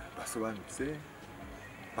 basobanutse,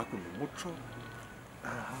 bakunda umuco,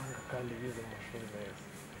 abahanga kandi bize mu mashuri meza,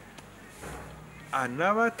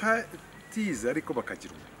 n'abatize ariko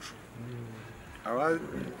bakagira umuco,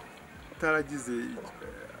 abataragize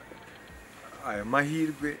aya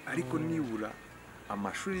mahirwe ariko nibura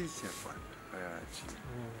amashuri y'ikinyarwanda bayaciye,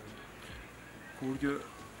 ku buryo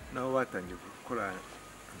nabo batangiye gukora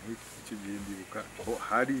nk'icyo gihe. Ndibuka ko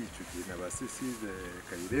hari icyo gihe na ba Cecile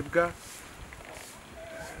Kayirebwa,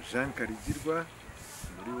 Jean Karigirwa,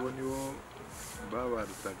 muri bo nibo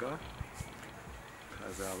babarutaga,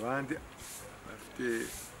 haza abandi bafite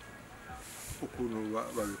ukuntu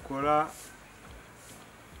babikora,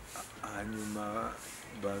 hanyuma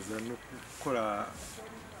baza no gukora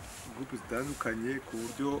groupe zitandukanye, ku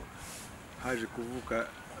buryo haje kuvuka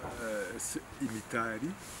imitari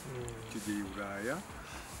icyo gihe i Buraya,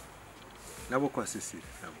 nabo kwa Cecile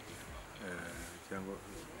nabo cyangwa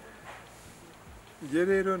njye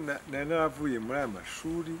rero naravuye muri aya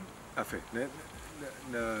mashuri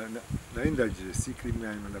nari ndagije cycle imwe,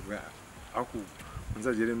 hanyuma ndavuga aho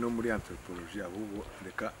nzagere no muri anthropologie, ahubwo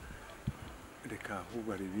reka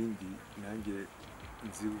ahubwo hari ibindi nanjye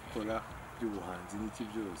nzi gukora by'ubuhanzi n'iki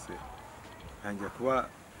byose, ntangira kuba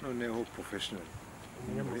noneho professional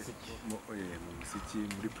mu muziki,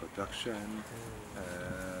 muri production.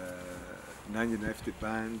 Nanjye nari afite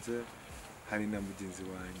band, hari na mugenzi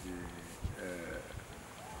wanjye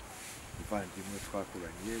muvandimwe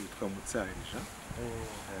twakoranye witwa Mutsarija,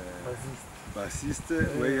 basiste.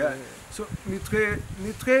 So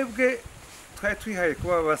ni twebwe twari twihaye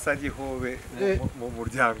kuba abasagihobe mu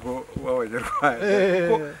muryango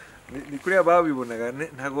w'abanyarwanda, ni kuriya babibonaga,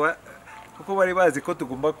 ntabwo kuko bari bazi ko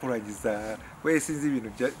tugomba kurangiza, we sinzi ibintu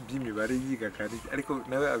by'imibare yiga kandi, ariko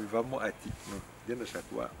nawe abivamo ati ngenda ndashaka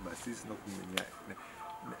kuba basiste no kumenya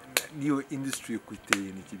niyo industry uko iteye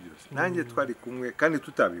n'iki byose. Nanjye twari kumwe kandi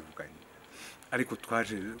tutabivuganye, ariko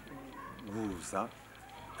twaje guhuza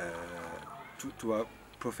tuba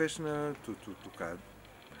professional,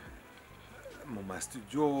 mu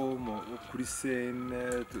mastudio, kuri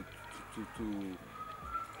scene,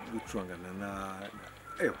 gucungana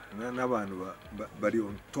n'abantu bari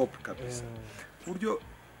on top kabisa, buryo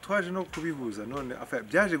twaje no kubihuza. None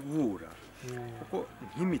byaje guhura kuko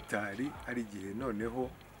nk'imitari hari igihe noneho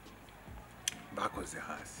bakoze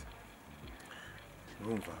hasi,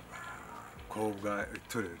 urumva abakobwa,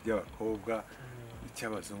 itorero ry'abakobwa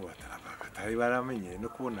icy'abazungu batari baramenyeye no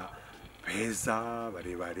kubona beza,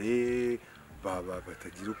 barebare,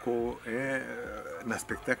 batagira uko na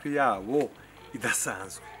spectacle yabo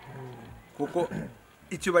idasanzwe, kuko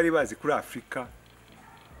icyo bari bazi kuri Afurika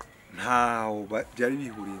ntaho byari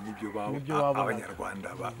bihuriye n'ibyo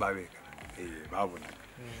abanyarwanda babonaga.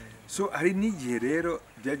 So hari n'igihe rero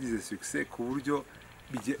byagize success, ku buryo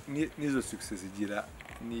n'izo success zigira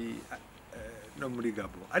no muri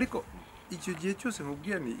Gabon. Ariko icyo gihe cyose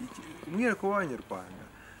nkubwira ni umwihariko w'abanyarwanda,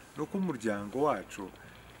 no ku muryango wacu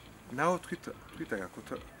naho twitaga ko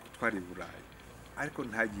twari i Burayi, ariko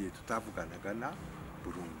nta gihe tutavuganaga na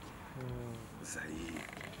Burundi, Zaire,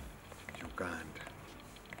 Uganda,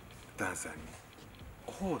 Tanzania,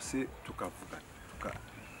 hose tukavugana,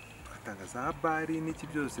 tugatanga za bari n'iki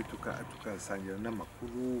byose, tugasangira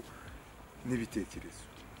n'amakuru n'ibitekerezo,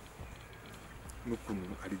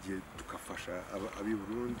 n'ukuntu hari igihe tukafasha ab'i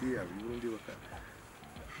Burundi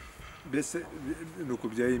mbese nuko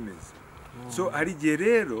byari bimeze. So hari igihe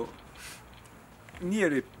rero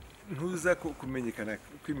niyo ntuza kumenyekana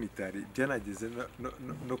kw'imitari byanageze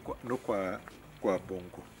no kwa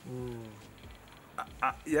Bongo.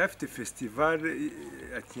 Yari afite festival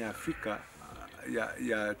ya Kinyafurika,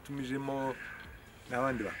 yatumijemo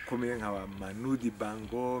n'abandi bakomeye nka ba Manudi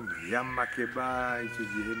Bango, Miriam Makeba, icyo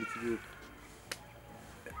gihe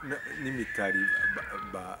n'imitari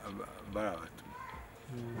barabatumye,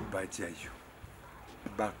 bajyayo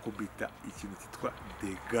bakubita ikintu cyitwa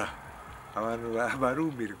dega, abantu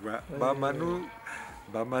barumirwa, bamanu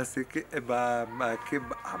bamaseke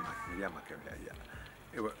bamakeba, Miriam Makeba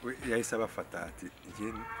yahise abafata ati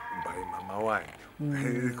njye mbaye mama wanyu,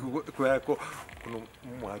 kubera ko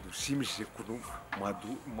mwadushimishije,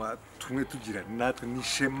 mwatumwe tugira natwe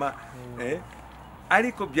n'ishema,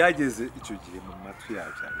 ariko byageze icyo gihe mu matwi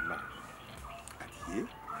yacu Imana ati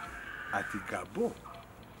ati gabo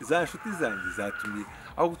za nshuti zanjye zatumye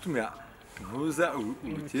aho gutumira ntuza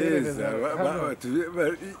urukeza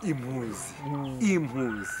impuzi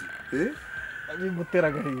bimutera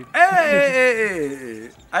agahinda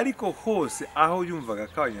ariko hose aho yumvaga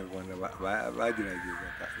ko abanyarwanda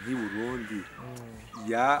bageragezaga nk'i Burundi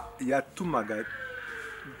yatumaga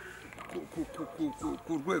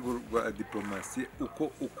ku rwego rwa diplomasi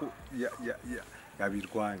uko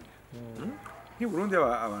yabirwanya nk'i Burundi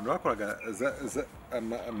abantu bakoraga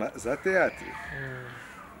za teatire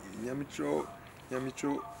nyamico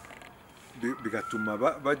bigatuma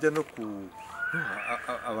bajya no ku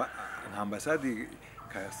ambasade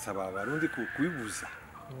kasaba abarundi kubibuza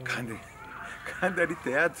kandi ari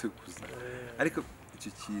teatire gusa ariko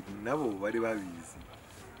icyo kintu nabo bari babizi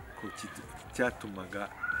ko cyatumaga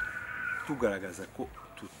tugaragaza ko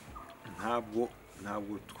ntabwo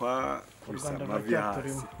twakubisa amavi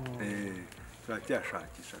hasi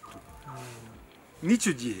turacyashakisha tu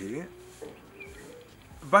n'icyo gihe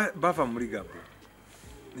bava muri Gabo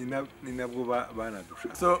ni nabwo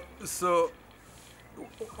banadusha so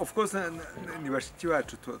of course ni bashiki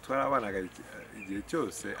bacu twarabanaga igihe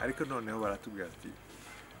cyose ariko noneho baratubwira ati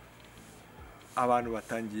abantu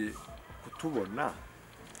batangiye kutubona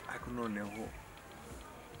ariko noneho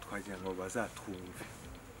twagira ngo bazatwumve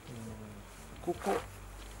kuko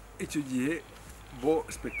icyo gihe bo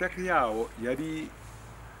spectacle yawo yari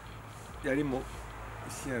mu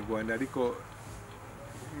Kinyarwanda ariko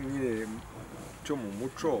nyine cyo mu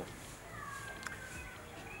muco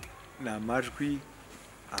ni amajwi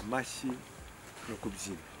amashyi no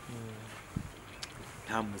kubyina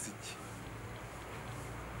nta muziki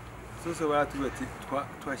zose baratubwira ati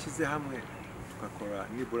twashyize hamwe tugakora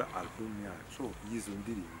nibura album yacu y'izo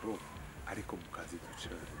ndirimbo ariko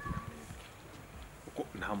mukaziducira kuko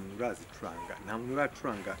nta muntu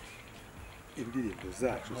uracuranga indirimbo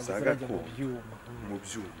zacu za gakondo mu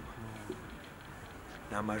byuma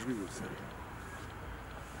ni amajwi gusa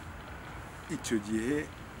icyo gihe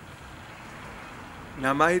ni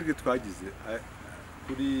amahirwe twagize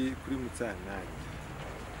kuri Mutsanani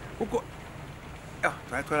kuko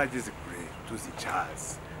twari twarageze kure tuzi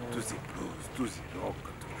jazz tuzi blues tuzi rock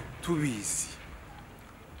tubizi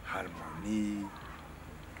harmony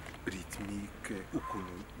rythmique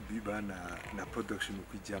ukuntu biba na production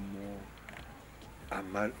ukwijyamo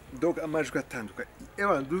amajwi atandukanye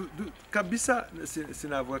kabisa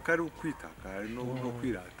sinavuga ko ari ukwitaka no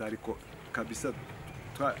kwirata ariko kabisa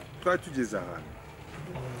twari tugeze ahantu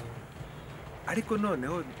ariko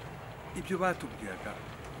noneho ibyo batubwiraga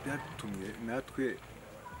byatumye natwe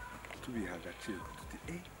tubiha agaciro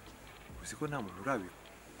tuti uzi ko nta muntu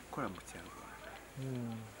urabikora mu Kinyarwanda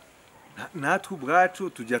natwe ubwacu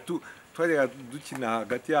twajyaga dukina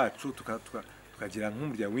hagati yacu tukagira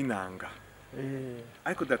nk'umuryango w'inanga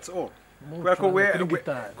ariko that's all kubera ko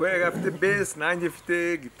we afite bass nanjye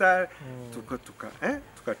mfite gitari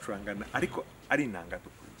tukacurangana ariko ari inanga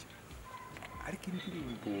dukurikira ariko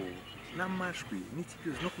indirimbo n'amajwi n'iki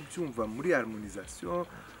byose no kubyumva muri harmonisation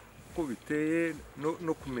uko biteye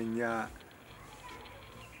no kumenya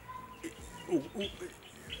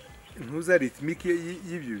ntuza rythmique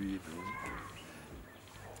y'ibyo bintu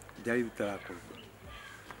byari bitarakorwa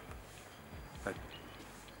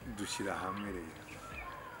dushyira hamwe rero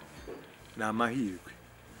ni amahirwe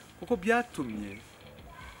kuko byatumye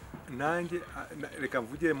nanjye reka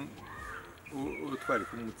mvuge twari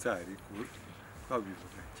ku Mutsari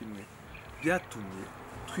twabivuga kimwe byatumye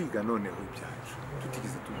twiga noneho ibyacu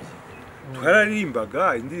tutigeze tubyiga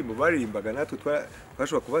twararimbaga indirimbo baririmbaga natwe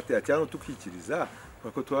twashobora kubatera cyangwa tukikiriza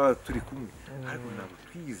kuko twaba turi kumwe ariko ntabwo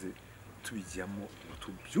twize tubijyamo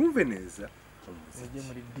tubyumve neza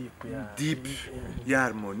muri deep ya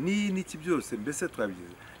harmony n'iki byose mbese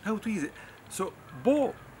twabigeze ntabwo twize so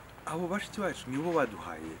bo abo bashiki bacu nibo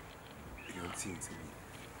baduhaye iyo ntsinzi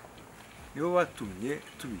nibo batumye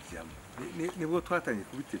tubijyamo nibwo twatangiye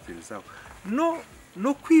kubitekerezaho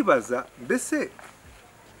no kwibaza mbese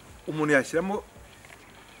umuntu yashyiramo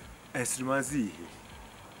instrument zihe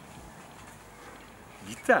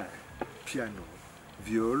gitari piano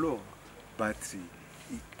violon batterie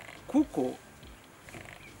kuko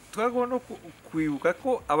twagomba kwibuka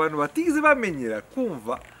ko abantu batigeze bamenyera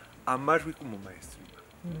kumva amajwi mu maestro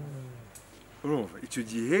urumva icyo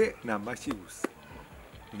gihe ni amashyi gusa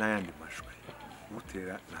n'ayandi majwi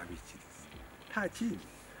gutera ntabikiriza nta kindi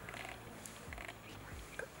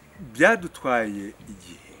byadutwaye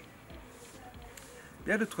igihe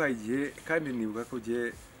kandi nibuka ko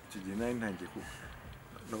icyo gihe nari ntangiye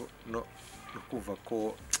no kumva ko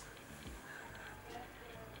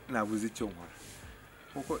nabuze icyo nkora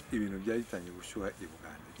kuko ibintu byari bitangiye gushyuha i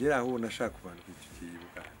Buganda ngera aho nashaka kubantu icyo gihe i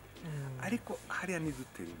Buganda ariko hariya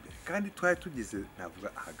ntidutera imbere kandi twari tugeze navuga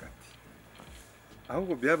hagati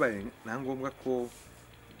ahubwo byabaye nta ngombwa ko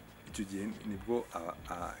icyo gihe nibwo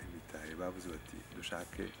imitari bavuze bati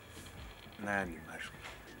dushake n'ayandi majwi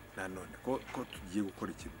nanone ko tugiye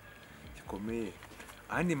gukora ikintu gikomeye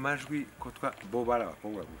ayandi majwi ko bo bari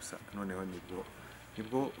abakobwa gusa noneho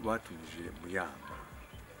nibwo batumije Muyango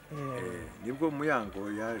nibwo Muyango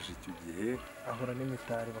yaje icyo gihe ahura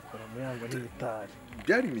n'imitari bakora Muyango n'imitari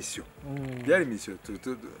byari misiyo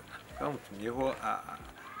twamutumyeho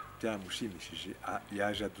byamushimishije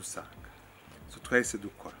yaje adusanga so twahise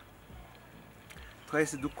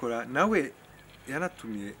dukora nawe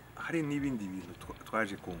yanatumye hari n'ibindi bintu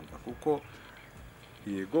twaje kumva kuko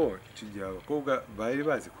yego icyo gihe abakobwa bari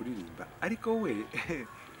bazi kuririmba ariko we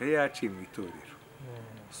yari yaciye mu itorero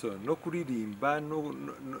so no kuririmba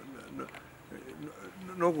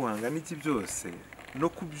no guhanga n'iki byose no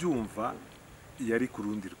kubyumva yari ku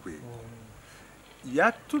rundi rwego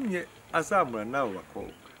yatumye azamura n'abo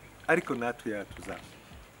bakobwa ariko natwe yaratuzamura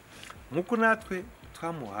nk'uko natwe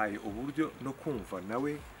twamuhaye uburyo no kumva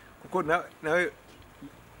nawe kuko nawe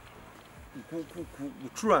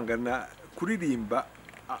gucurangana kuririmba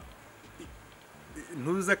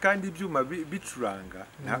ntuza kandi ibyuma bicuranga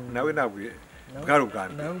nawe ntabwo bwari ubwa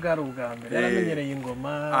mbere yaramenyereye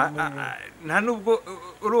ingoma nta nubwo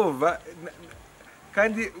urumva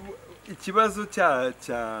kandi ikibazo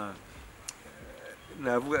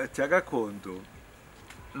cya gakondo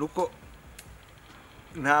ni uko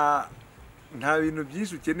nta bintu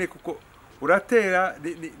byinshi ukeneye kuko uratera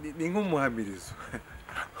ni nk'umuhamirizo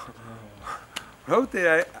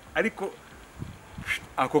urawutera ariko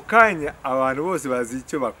ako kanya abantu bose bazi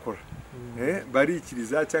icyo bakora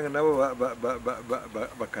barikiriza cyangwa nabo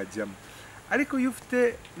bakajyamo ariko iyo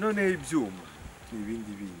ufite noneho ibyuma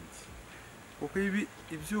n'ibindi bindi kuko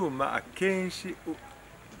ibyuma akenshi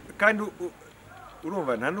kandi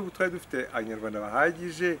urumva nta n'ubu twari dufite abanyarwanda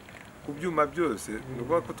bahagije ku byuma byose ni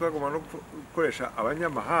ukuvuga ko twagomba no gukoresha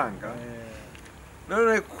abanyamahanga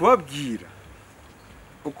none kubabwira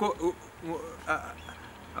uko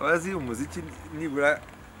abazi umuziki nibura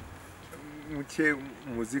muke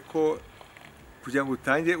muzi ko kugira ngo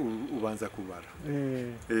utange ubanza kubara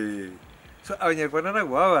so abanyarwanda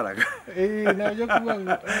ntabwo babaraga ntabyo kuvuga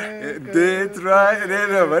ngo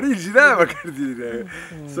rero barinjira bakadirira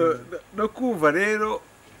so no kumva rero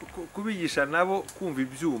kubigisha nabo kumva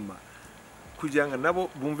ibyuma kugira ngo nabo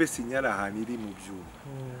bumve sinyari ahantu iri mu byuma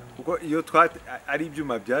kuko iyo ari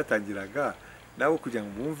ibyuma byatangiraga nabo kugira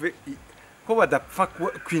ngo bumve ko badapfa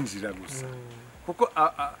kwinjira gusa kuko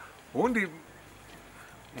ubundi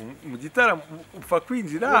mu gitaramo upfa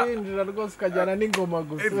kwinjira rwose ukajyana n'ingoma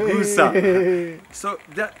gusa so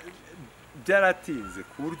byaratinze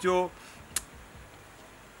ku buryo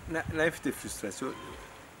nawe mfite frustration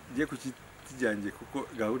ngiye ku giti cyanjye kuko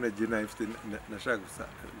gahunda ngiye nawe mfite nashaka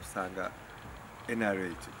gusanga NRA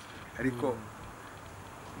ariko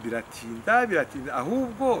biratinda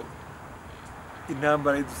ahubwo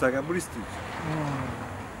intambara idusanga muri studio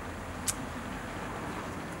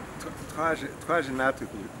twaje natwe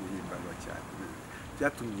guhimbanwa cyane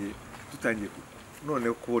byatumye dutangiye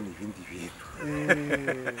noneho kubona ibindi bintu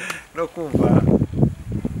no kumva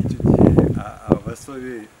icyo gihe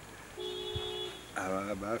abasore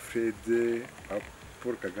ba Fred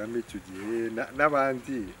Paul Kagame icyo gihe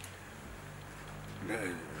n'abandi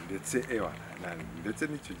ndetse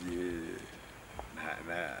n'icyo gihe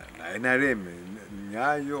na NRM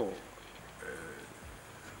nyayo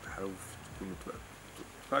hari ukuntu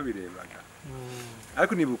twabirebaga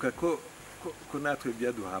ariko nibuka ko natwe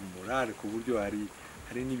byaduha morale ku buryo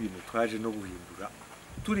hari n'ibintu twaje no guhindura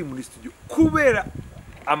turi muri studio kubera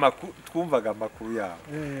twumvaga amakuru yabo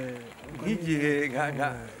nk'igihe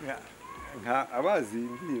nka abazi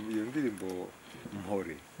iyo ndirimbo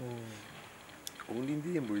mpore ubundi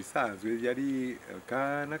indirimbo isanzwe yari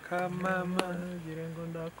kana ka mama ngira ngo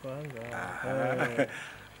ndakwanga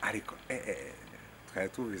ariko twari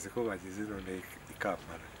tubizi ko bageze none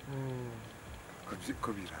ikamara ko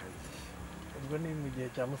birangiye ubwo ni mu gihe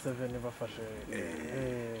cya Museveni bafashe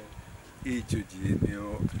icyo gihe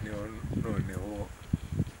niyo noneho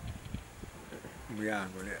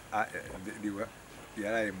Muyango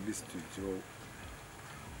yaraye muri studio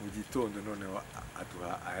mu gitondo noneho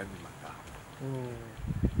aduha ayandi magambo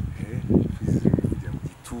kujya mu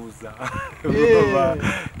gituza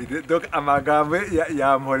donc amagambo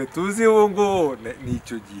yampore tuzi ubu ngubu ni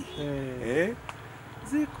icyo gihe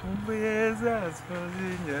zikumbuye zasozi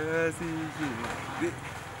nyazi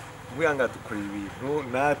muyanga dukora ibintu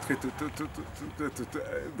natwe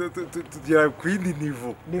tugera ku yindi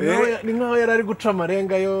nivo ni nkaho yari ari guca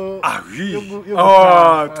amarenga yo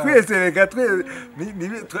twese reka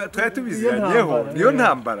twari tubiziranyeho niyo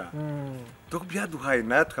ntambara byaduhaye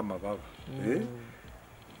natwe amababa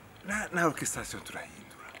na orchestration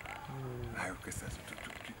turahindura na orchestration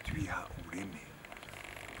tubiha ubureme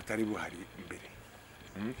butari buhari imbere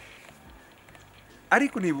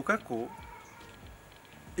ariko nibuka ko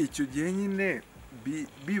icyo gihe nyine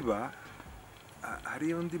biba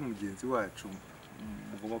hariyo undi mugenzi wacu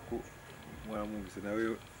mugomba ko mwaramwumvise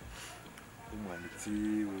nawe umwanditsi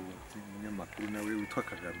w'umunyamakuru nawe witwa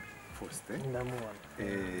Kagame Faustin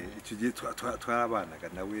icyo gihe twarabanaga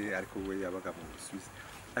nawe ariko we yabaga mu Busuwisi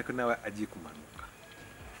ariko nawe agiye kumanuka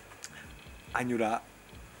anyura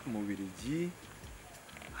mu Bubiligi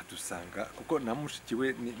dusanga kuko na mushiki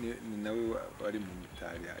we ni nawe wari mu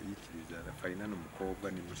mitari yikiriza na Faina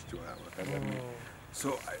n'umukobwa ni mushiki wa Kagame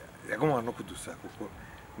so yagomba no kudusaka kuko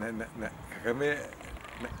na Kagame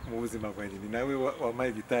mu buzima bwanjye ni nawe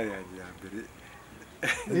wamaye gitari yanjye ya mbere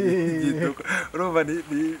urumva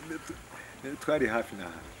twari hafi na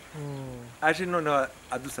hafi aje noneho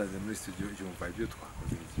adusanze muri studio yumva ibyo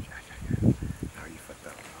twakoze nawe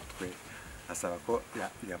yifata twe asaba ko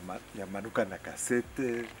yamanukana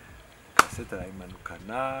kasete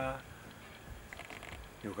arayimanukana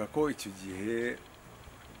nibuka ko icyo gihe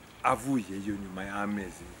avuyeyo nyuma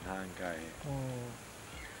y'amezi ntangahe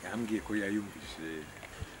yambwiye ko yayumvise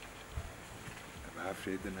ba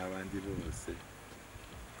Fred n'abandi bose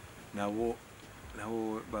nabo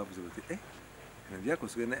bavuze bati ibintu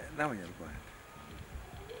byakozwe n'abanyarwanda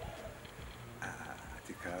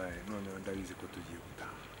ati karaye noneho ndabizi ko tugiye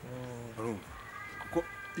gutaha urumva kuko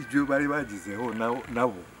ibyo bari bagizeho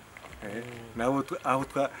nabo aho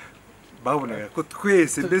babonaga ko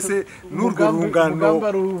twese mbese n'urwo rungano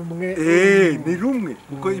ni rumwe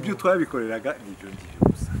kuko ibyo twabikoreraga ni ibyo ngibyo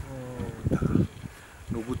gusa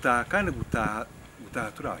ni ugutaha kandi gutaha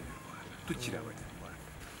turi abanyarwanda tukiri abanyarwanda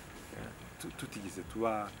tutigeze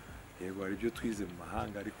tuba yego hari ibyo twize mu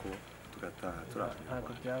mahanga ariko tugataha turi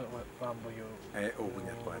abanyarwanda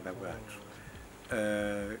ubunyarwanda bwacu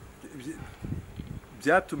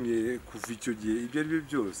byatumye kuva icyo gihe ibyo ari byo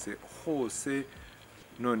byose hose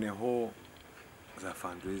noneho za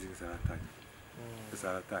fundraising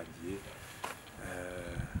zaratangiye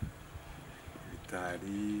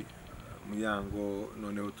bitari muyango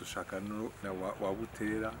noneho dushaka na wa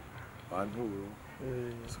Butera wa Nturo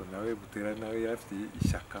so nawe Butera nawe yafite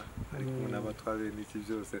ishyaka ariko n'abatware n'iki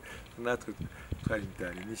byose natwe twari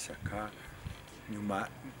bitari n'ishyaka nyuma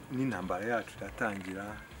n'intambara yacu iratangira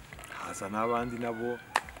haza n'abandi nabo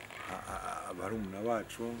barumuna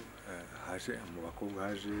bacu haje mu bakobwa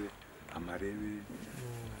haje Amarebe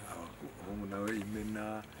abahungu nawe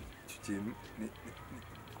Imena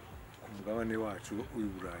ku mugabane wacu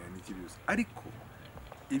w'Iburaya n'iki byose ariko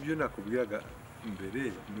ibyo nakubwiraga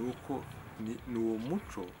mbere ni uko ni uwo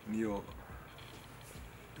muco niyo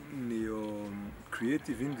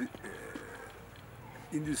creative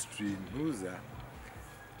industry ntuza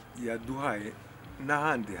yaduhaye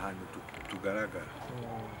n'ahandi hantu tugaragara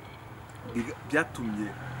byatumye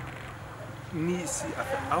n'isi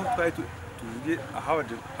aho twari tuvuge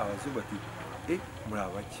ahabaje abazungu bati muri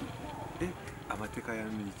abaki amateka ya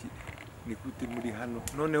n'iki ni gute muri hano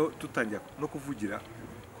noneho tutangira no kuvugira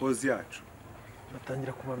kozi yacu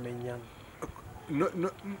batangira kubamenya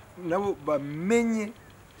nabo bamenye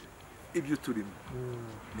ibyo turimo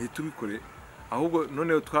ntitubikore ahubwo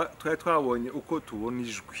noneho twari twabonye uko tubona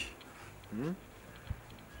ijwi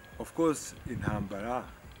of course intambara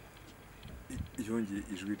yongeye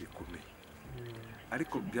ijwi rikomeye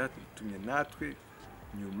ariko byatumye natwe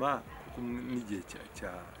nyuma kuko n'igihe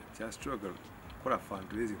cya struggle gukora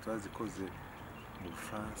fundraising twazikoze mu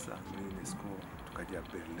Bufaransa muri UNESCO tukajya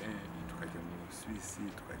Berlin tukajya mu Suisse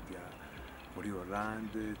tukajya muri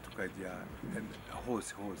Hollande tukajya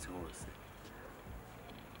hose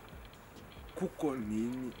kuko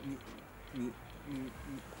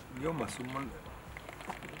niyo masomo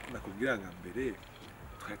nakubwiraga mbere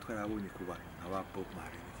twari twarabonye ku bantu nk'aba Bob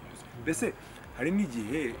Marley mbese hari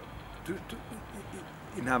n'igihe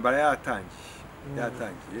intambara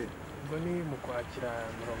yatangiye ubwo ni mu Kwakira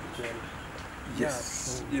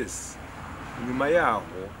 90 yes nyuma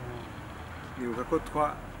yaho nibuka ko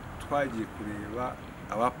twagiye kureba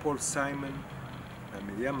aba Paul Simon na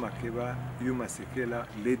Miriam Makeba Yuma Sekela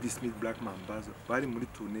Lady Smith Black Mambazo bari muri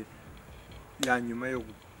tournée ya nyuma yo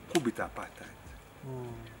gukubita apartheid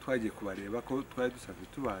twagiye kubareba ko twari dusanzwe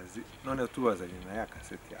tubazi none tubazanye na ya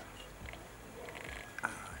cassette yacu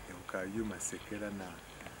nibuka Yuma Sekela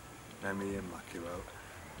na Miriam Makeba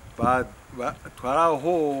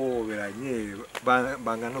twarahoberanye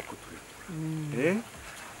banga no kutureka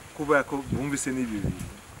kubera ko bumvise n'ibi bintu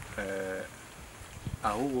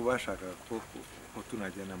ahubwo bashakaga ko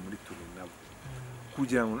tunajyana muri turi nabo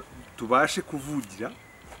kugira ngo tubashe kuvugira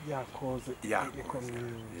yakoze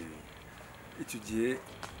icyo gihe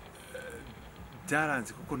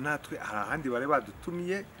byaranze kuko natwe hari ahandi bari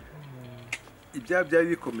badutumiye ibya byari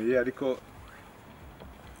bikomeye ariko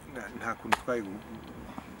nta kuntu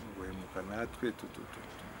guhemuka natwe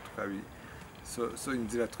so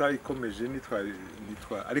inzira twayikomeje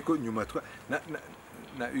ariko nyuma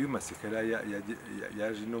uyu masekara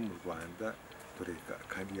yaje no mu Rwanda tureka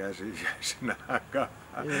kandi yaje naga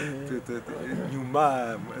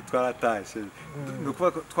nyuma twaratashye no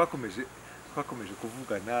kuba twakomeje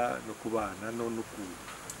kuvugana no kubana no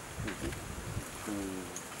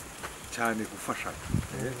cyane gufashanya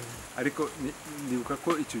ariko nibuka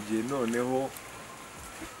ko icyo gihe noneho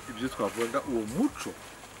ibyo twavuga uwo muco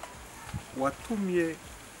watumye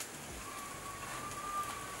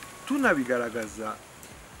tunabigaragaza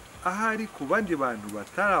ahari ku bandi bantu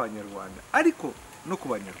batari abanyarwanda ariko no ku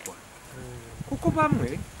banyarwanda kuko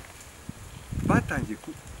bamwe batangiye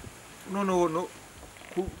noneho no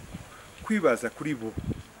kwibaza kuri bo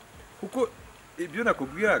kuko ibyo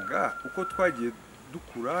nakubwiraga uko twagiye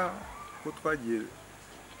dukura uko twagiye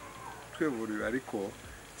tweburira ariko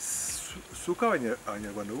suko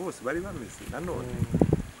abanyarwanda bose bari bameze nanone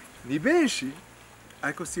ni benshi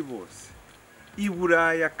ariko si bose i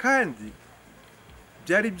Buraya kandi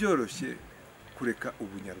byari byoroshye kureka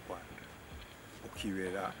ubunyarwanda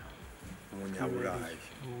ukibera umunyaburayi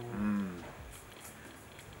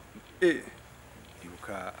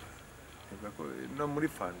ibuka ko no muri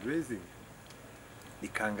fundraising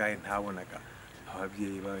ikangaye ntabonaga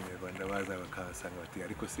ababyeyi b'abanyarwanda baza bakasanga bati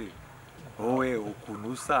ariko se wowe ukuntu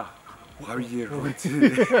usa wabigerutse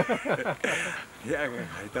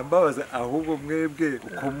nkahita mbabaza ahubwo mwebwe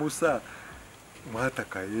uko musa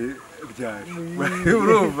mwatakaye ryari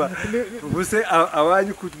urumva ubuse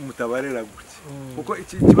abanyu mutabarera gutya kuko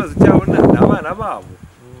ikibazo cyabo ni abana babo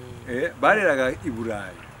bareraga i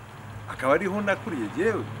Burayi akaba ariho nakuriye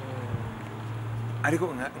jewe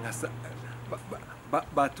ariko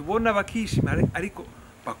batubona bakishima ariko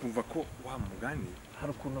bakumva ko wa mugani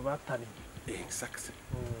hari ukuntu batari exactly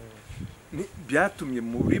byatumye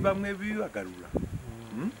muri bamwe bibagarura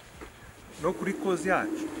no kuri kozi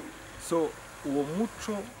yacu so uwo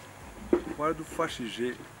muco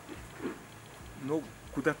waradufashije no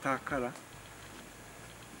kudatakara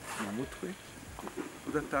mu mutwe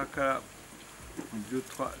kudatakara mu byo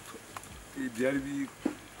byari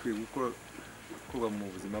bikwiye gukorwa mu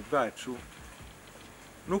buzima bwacu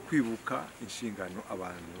no kwibuka inshingano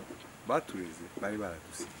abantu batureze bari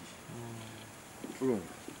baradusigiye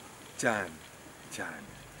urumva cyane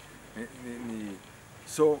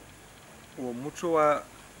so uwo muco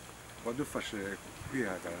wadufashe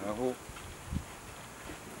kwihagararaho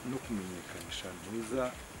no kumenyekanisha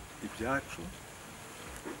ntuza ibyacu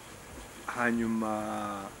hanyuma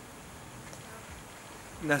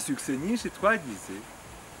na success nyinshi twagize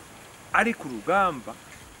ari ku rugamba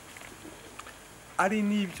ari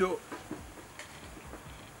n'ibyo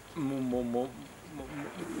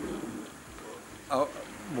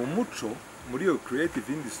mu muco muri iyo creative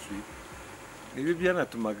industry nibi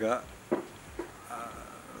byanatumaga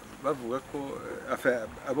bavuga ko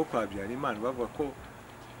abo kwa Habyarimana bavuga ko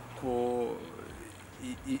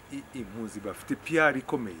impunzi bafite PR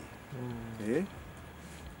ikomeye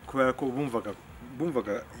kubera ko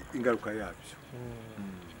bumvaga ingaruka yabyo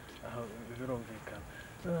birumvikana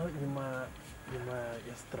nyuma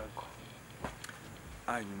ya struggle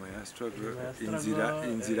nyuma ya struggle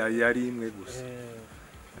inzira yari imwe gusa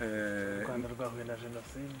u Rwanda rwahuye na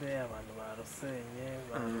jenoside abantu barusenye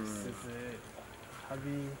barusize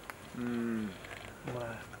habi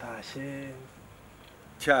muratashye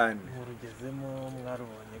cyane murugezemo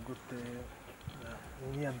mwarubonye gute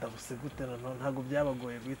mwiyandabuse gute ntabwo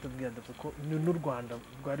byabagoye guhita bwiyandabuse ko n'u Rwanda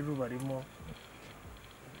rwari rubarimo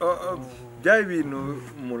byari ibintu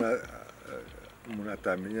umuntu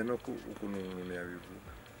atamenya no ukuntu umuntu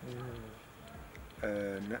yabivuga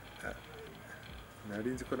nari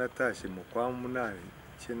nzi ko natashye mu kwa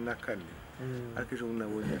 8/94 ariko ejo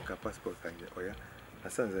nabonye ka passport kanjye oya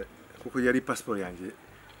nasanze kuko yari passport yanjye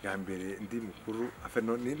ya mbere ndi mukuru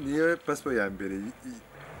niyo passport ya mbere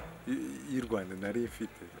y'u Rwanda nari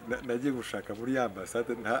mfite nagiye gushaka muri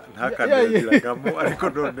ambasade ntakandagiragamo ariko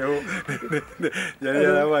noneho yari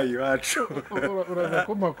yarabaye iwacu uraza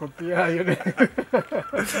ko makopi yayo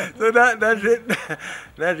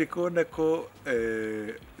naje kubona ko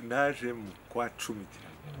naje mu kwa 10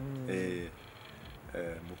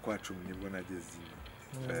 mu kwa 10 nibwo nageze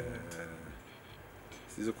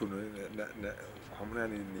sizo ukuntu kwa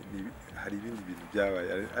munani hari ibindi bintu byabaye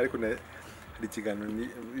ariko hari ikiganiro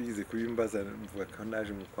bigize kubimbaza mvuga ko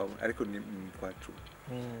naje mu kwa ariko ni mu kwa 10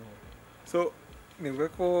 so nivuga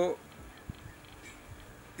ko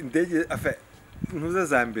indege ntuza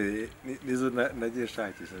za mbere nizo nagiye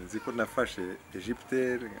shakisha nzi ko nafashe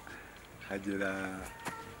Egypte hagera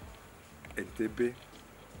Entebbe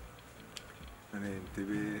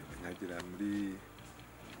nkagera muri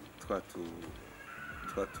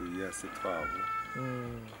twatuyase twabo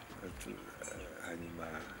hanyuma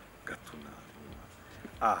gatuna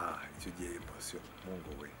icyo gihe emotion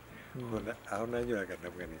mungo we aho nanyuraga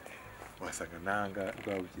ndabwa nite wasanga nanga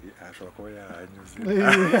rwabugiri ashobora kuba yaranyuze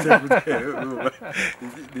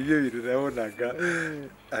nibyo bintu nabonaga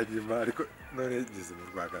hanyuma ariko none ngeze mu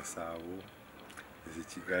Rwagasabo ngeze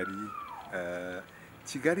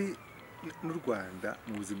Kigali n'u Rwanda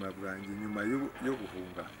mu buzima bwanjye nyuma yo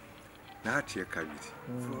guhunga nahaciye kabiri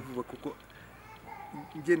vuba kuko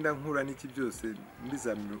ngenda nkura n'iki byose muri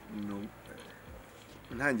za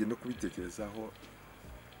ntangiye no kubitekerezaho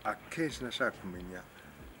akenshi nashaka kumenya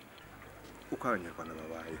uko abanyarwanda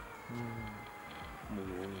babayeho mu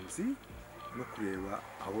buhunzi no kureba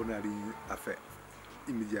aho nari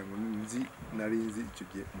imiryango nari nzi icyo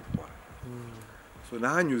gihe mu Rwanda so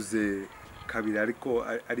nahanyuze kabiri ariko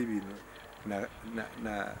ari ibintu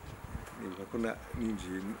nibuka ko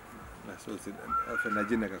ninjiye nasohotse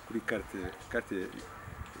nagendaga kuri carte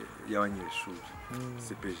y'abanyeshuri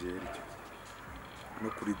CPGR icyo no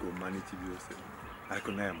kuri Goma n'iki byose ariko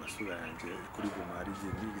n'aya masura yanjye kuri Goma hari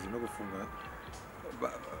igihe nigize no gufunga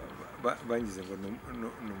bangize ngo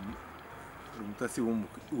umutasi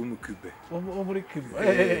w'umukube wo muri Cuba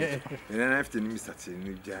nafite n'imisatsi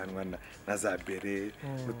n'ibyanwa na za mbere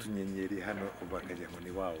n'utunyenyeri hano bakajya ngo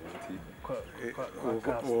ni wawo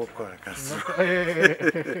ukora akazi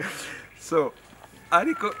so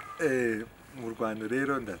ariko mu Rwanda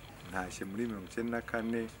rero ntashye muri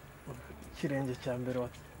 1994 ikirenge cya mbere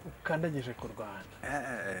ukandagije ku Rwanda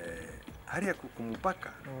hariya ku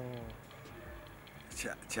mupaka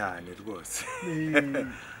cyane rwose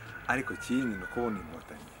ariko kindi no kubona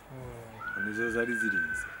inkotanyi nizo zari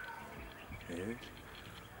zirinze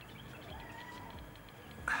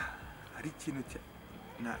hari ikintu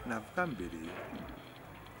navuga mbere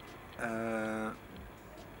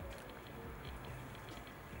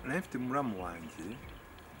nafite muramu wanjye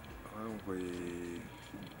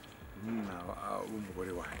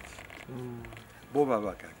w'umugore wanjye bo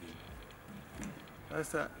babaga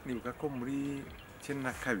sasa nibuka ko muri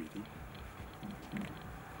 92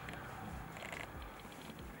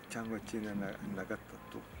 cyangwa 93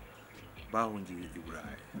 bahungiye i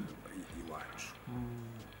Burayi iwacu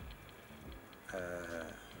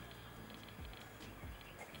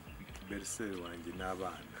berseri wanjye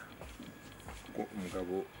n'abana ko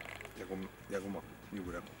umugabo yagomba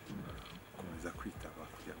nibura komeza kwitaba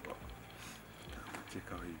kugira ngo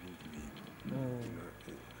atakekaho ibindi bintu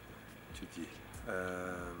icyo gihe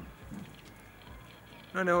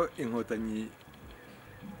noneho inkotanyi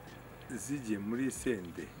zigiye muri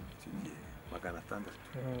sende icyo gihe 600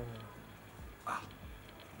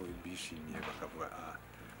 bishimiye bakavuga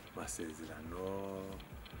amasezerano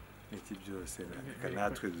n'iki byose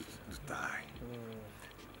natwe dutahe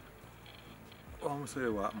wa musore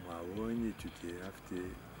mwabonye icyo gihe afite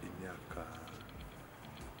imyaka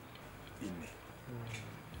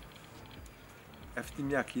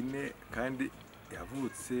 4 kandi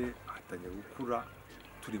yavutse atangiye gukura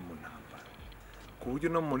turi mu ntambara ku buryo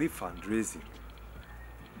no muri fundraising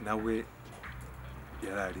nawe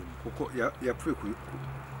yararimo kuko yapfuye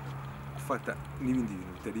gufata n'ibindi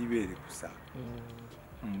bintu bitari ibere gusa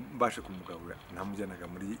mbashe kumugabura namujyanaga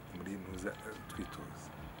muri ntuza twitoza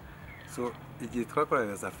so igihe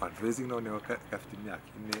twakoraga za fundraising noneho gafite imyaka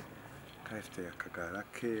 4 kafite akagara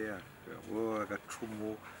ke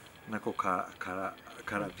agacumu nako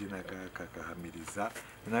karabyinaga kagahamiriza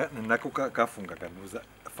nako kafungaga ntuza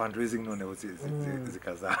fundraising noneho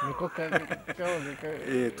zikaza niko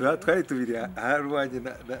twari tubiri aharwanye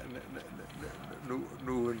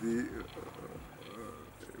n'ubundi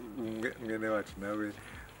mwene wacu nawe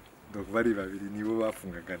bari babiri nibo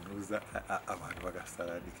bafungaga ntuza abantu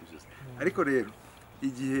bagasara n'iki byose ariko rero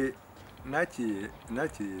igihe nakiye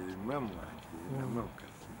mwamu wanjye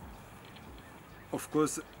n'amabukazi of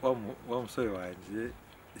course wa musore wanjye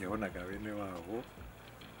yabonaga bene wabo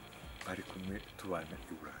bari kumwe tubana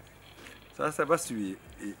i Burayi sasa basubiye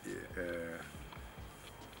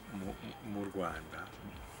mu Rwanda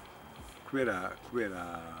kubera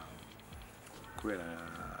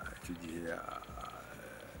icyo gihe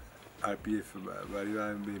RPF bari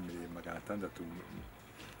bambemereye 600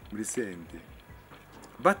 muri sente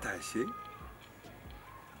batashye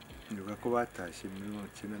nibuka ko batashye muri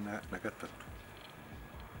 1993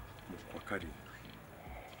 mu kwa karindwi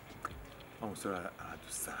umusore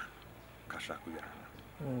aradusa kashaka kujyana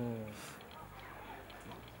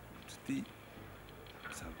tuti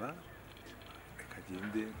saba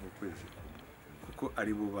kagende nk'ukwezi kuko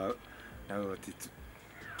ari bo nabo bati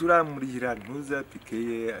turamurihira ntuza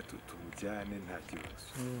pikeye tumujyane nta kibazo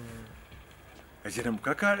agera mu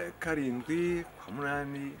karindwi kwa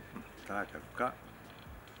munani taragaruka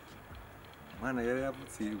umwana yari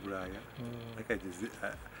yavutse i Buraya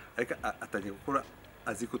ariko atangiye gukora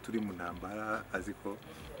azi ko turi mu ntambara azi ko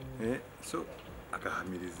so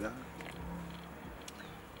agahamiriza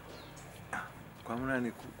kwa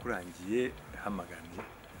munani kurangiye hamaganye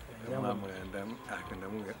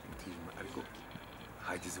ndamubwira mutima ariko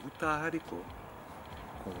hagize gutaha ariko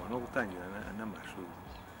kuva no gutangira n'amashuri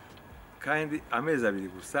kandi amezi 2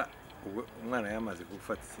 gusa umwana yamaze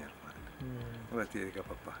gufata Ikinyarwanda batereka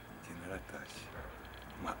papa naratashye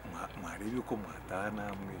mwarebe uko mwataha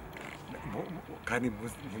namwe kandi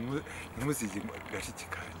ntimuzige gashiki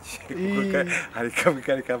kanje hari kamwe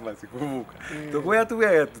kari kamaze kuvuga tuko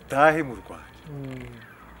yatubwiye dutahe mu Rwanda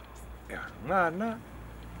mwana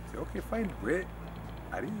okay fine we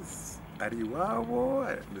ari iwabo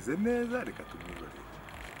ameze neza reka tumwirore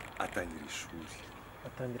atangira ishuri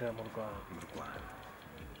atangirira mu Rwanda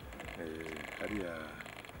hariya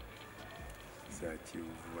za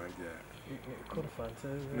Kivu barya école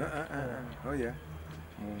française oya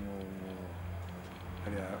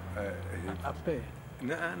hariya ape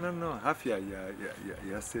no hafi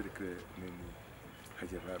ya cercle nini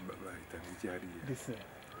hajya bahita iki hariya lycée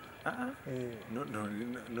no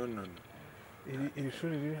iri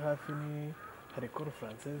shuri riri hafi ni hari école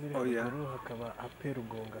française iri haruguru hakaba ape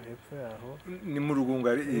Rugunga hepfo yaho ni mu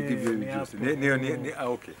Rugunga ibyo byose ni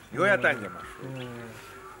okay niho yatangiye amashuri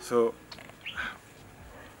so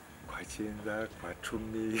kwa 9 kwa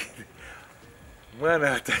 10 umwana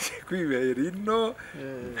yatangiye kwibera ino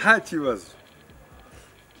nta kibazo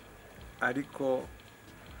ariko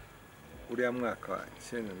uriya mwaka wa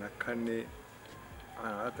 94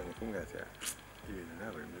 batangiye kumbwira ati ibintu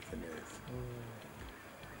ntabwo bimeze neza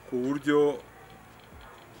ku buryo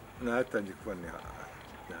natangiye kubona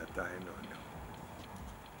natahe noneho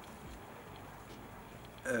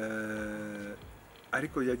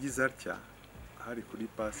ariko yagize atya hari kuri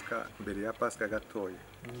Pasika mbere ya Pasika gatoya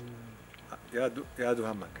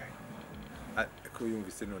yaduhamagaye ko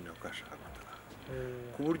yumvise noneho ko ashaka gutaha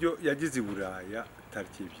ku buryo yagize i Buraya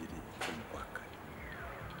tariki 2 mu kwa kane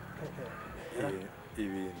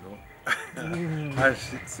ibintu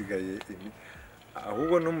hasigaye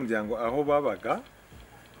ahubwo n'umuryango aho babaga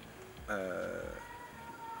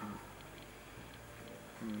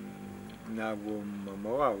ntabwo mama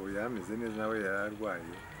wabo yameze neza nawe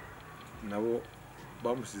yararwaye nabo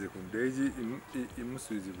bamusize ku ndege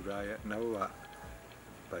imusubiza i Buraya nabo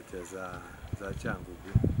bajya za Cyangugu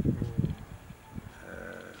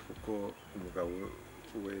kuko umugabo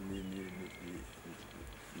we ni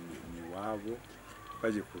wabo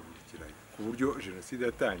bagiye kuruhukirayo ku buryo jenoside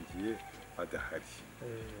yatangiye badahari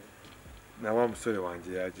na wa musore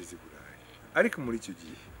wanjye yagize i Buraya ariko muri icyo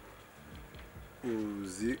gihe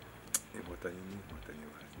uzi inkotanyi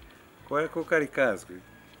kubera ko kari kazwi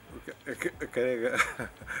karega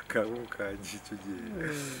kabukangi icyo gihe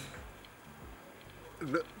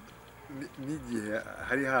n'igihe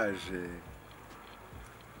hari haje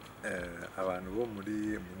abantu bo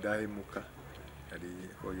muri Ndahemuka yari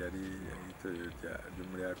itorero ryo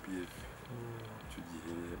muri RPF icyo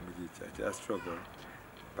gihe mu gihe cya struggle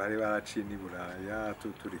bari baraciye i Buraya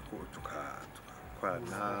turi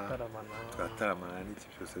tukataramana n'iki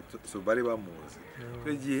byose so bari bamuzi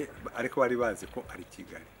icyo gihe ariko bari bazi ko ari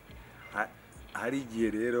Kigali hari igihe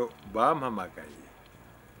rero bampamagaye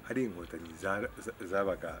hari inkotanyi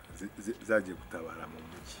zabaga zagiye gutabara mu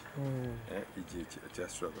mujyi igihe cya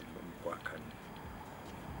struggle mu kwa kane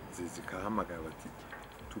zikahamagara bati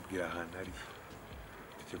tubwira ahantu ari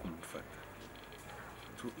tujye kumufata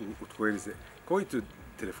utwereze ko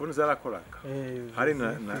telefone zarakoraga hari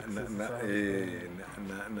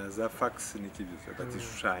na za fax n'iki byose bati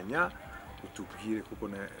shushanya utubwire kuko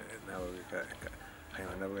nawe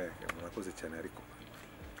murakoze cyane ariko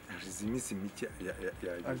hashize iminsi mike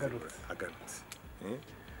agarutse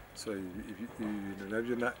so ibintu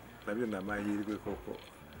nabyo ni amahirwe koko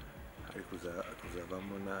ari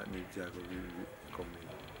kuzavamo n'ibyago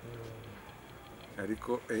bikomeye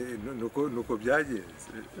ariko nuko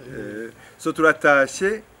byagenze so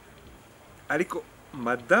turatashye ariko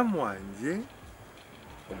madamu wanjye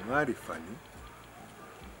umwari Fani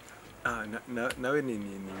nawe ni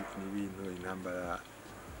ibintu intambara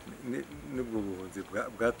n'ubwo buhunzi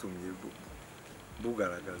bwatumye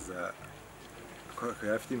bugaragaza ko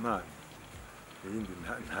yari afite impano iyindi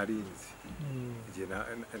ntarinzi igihe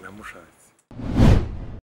namushatse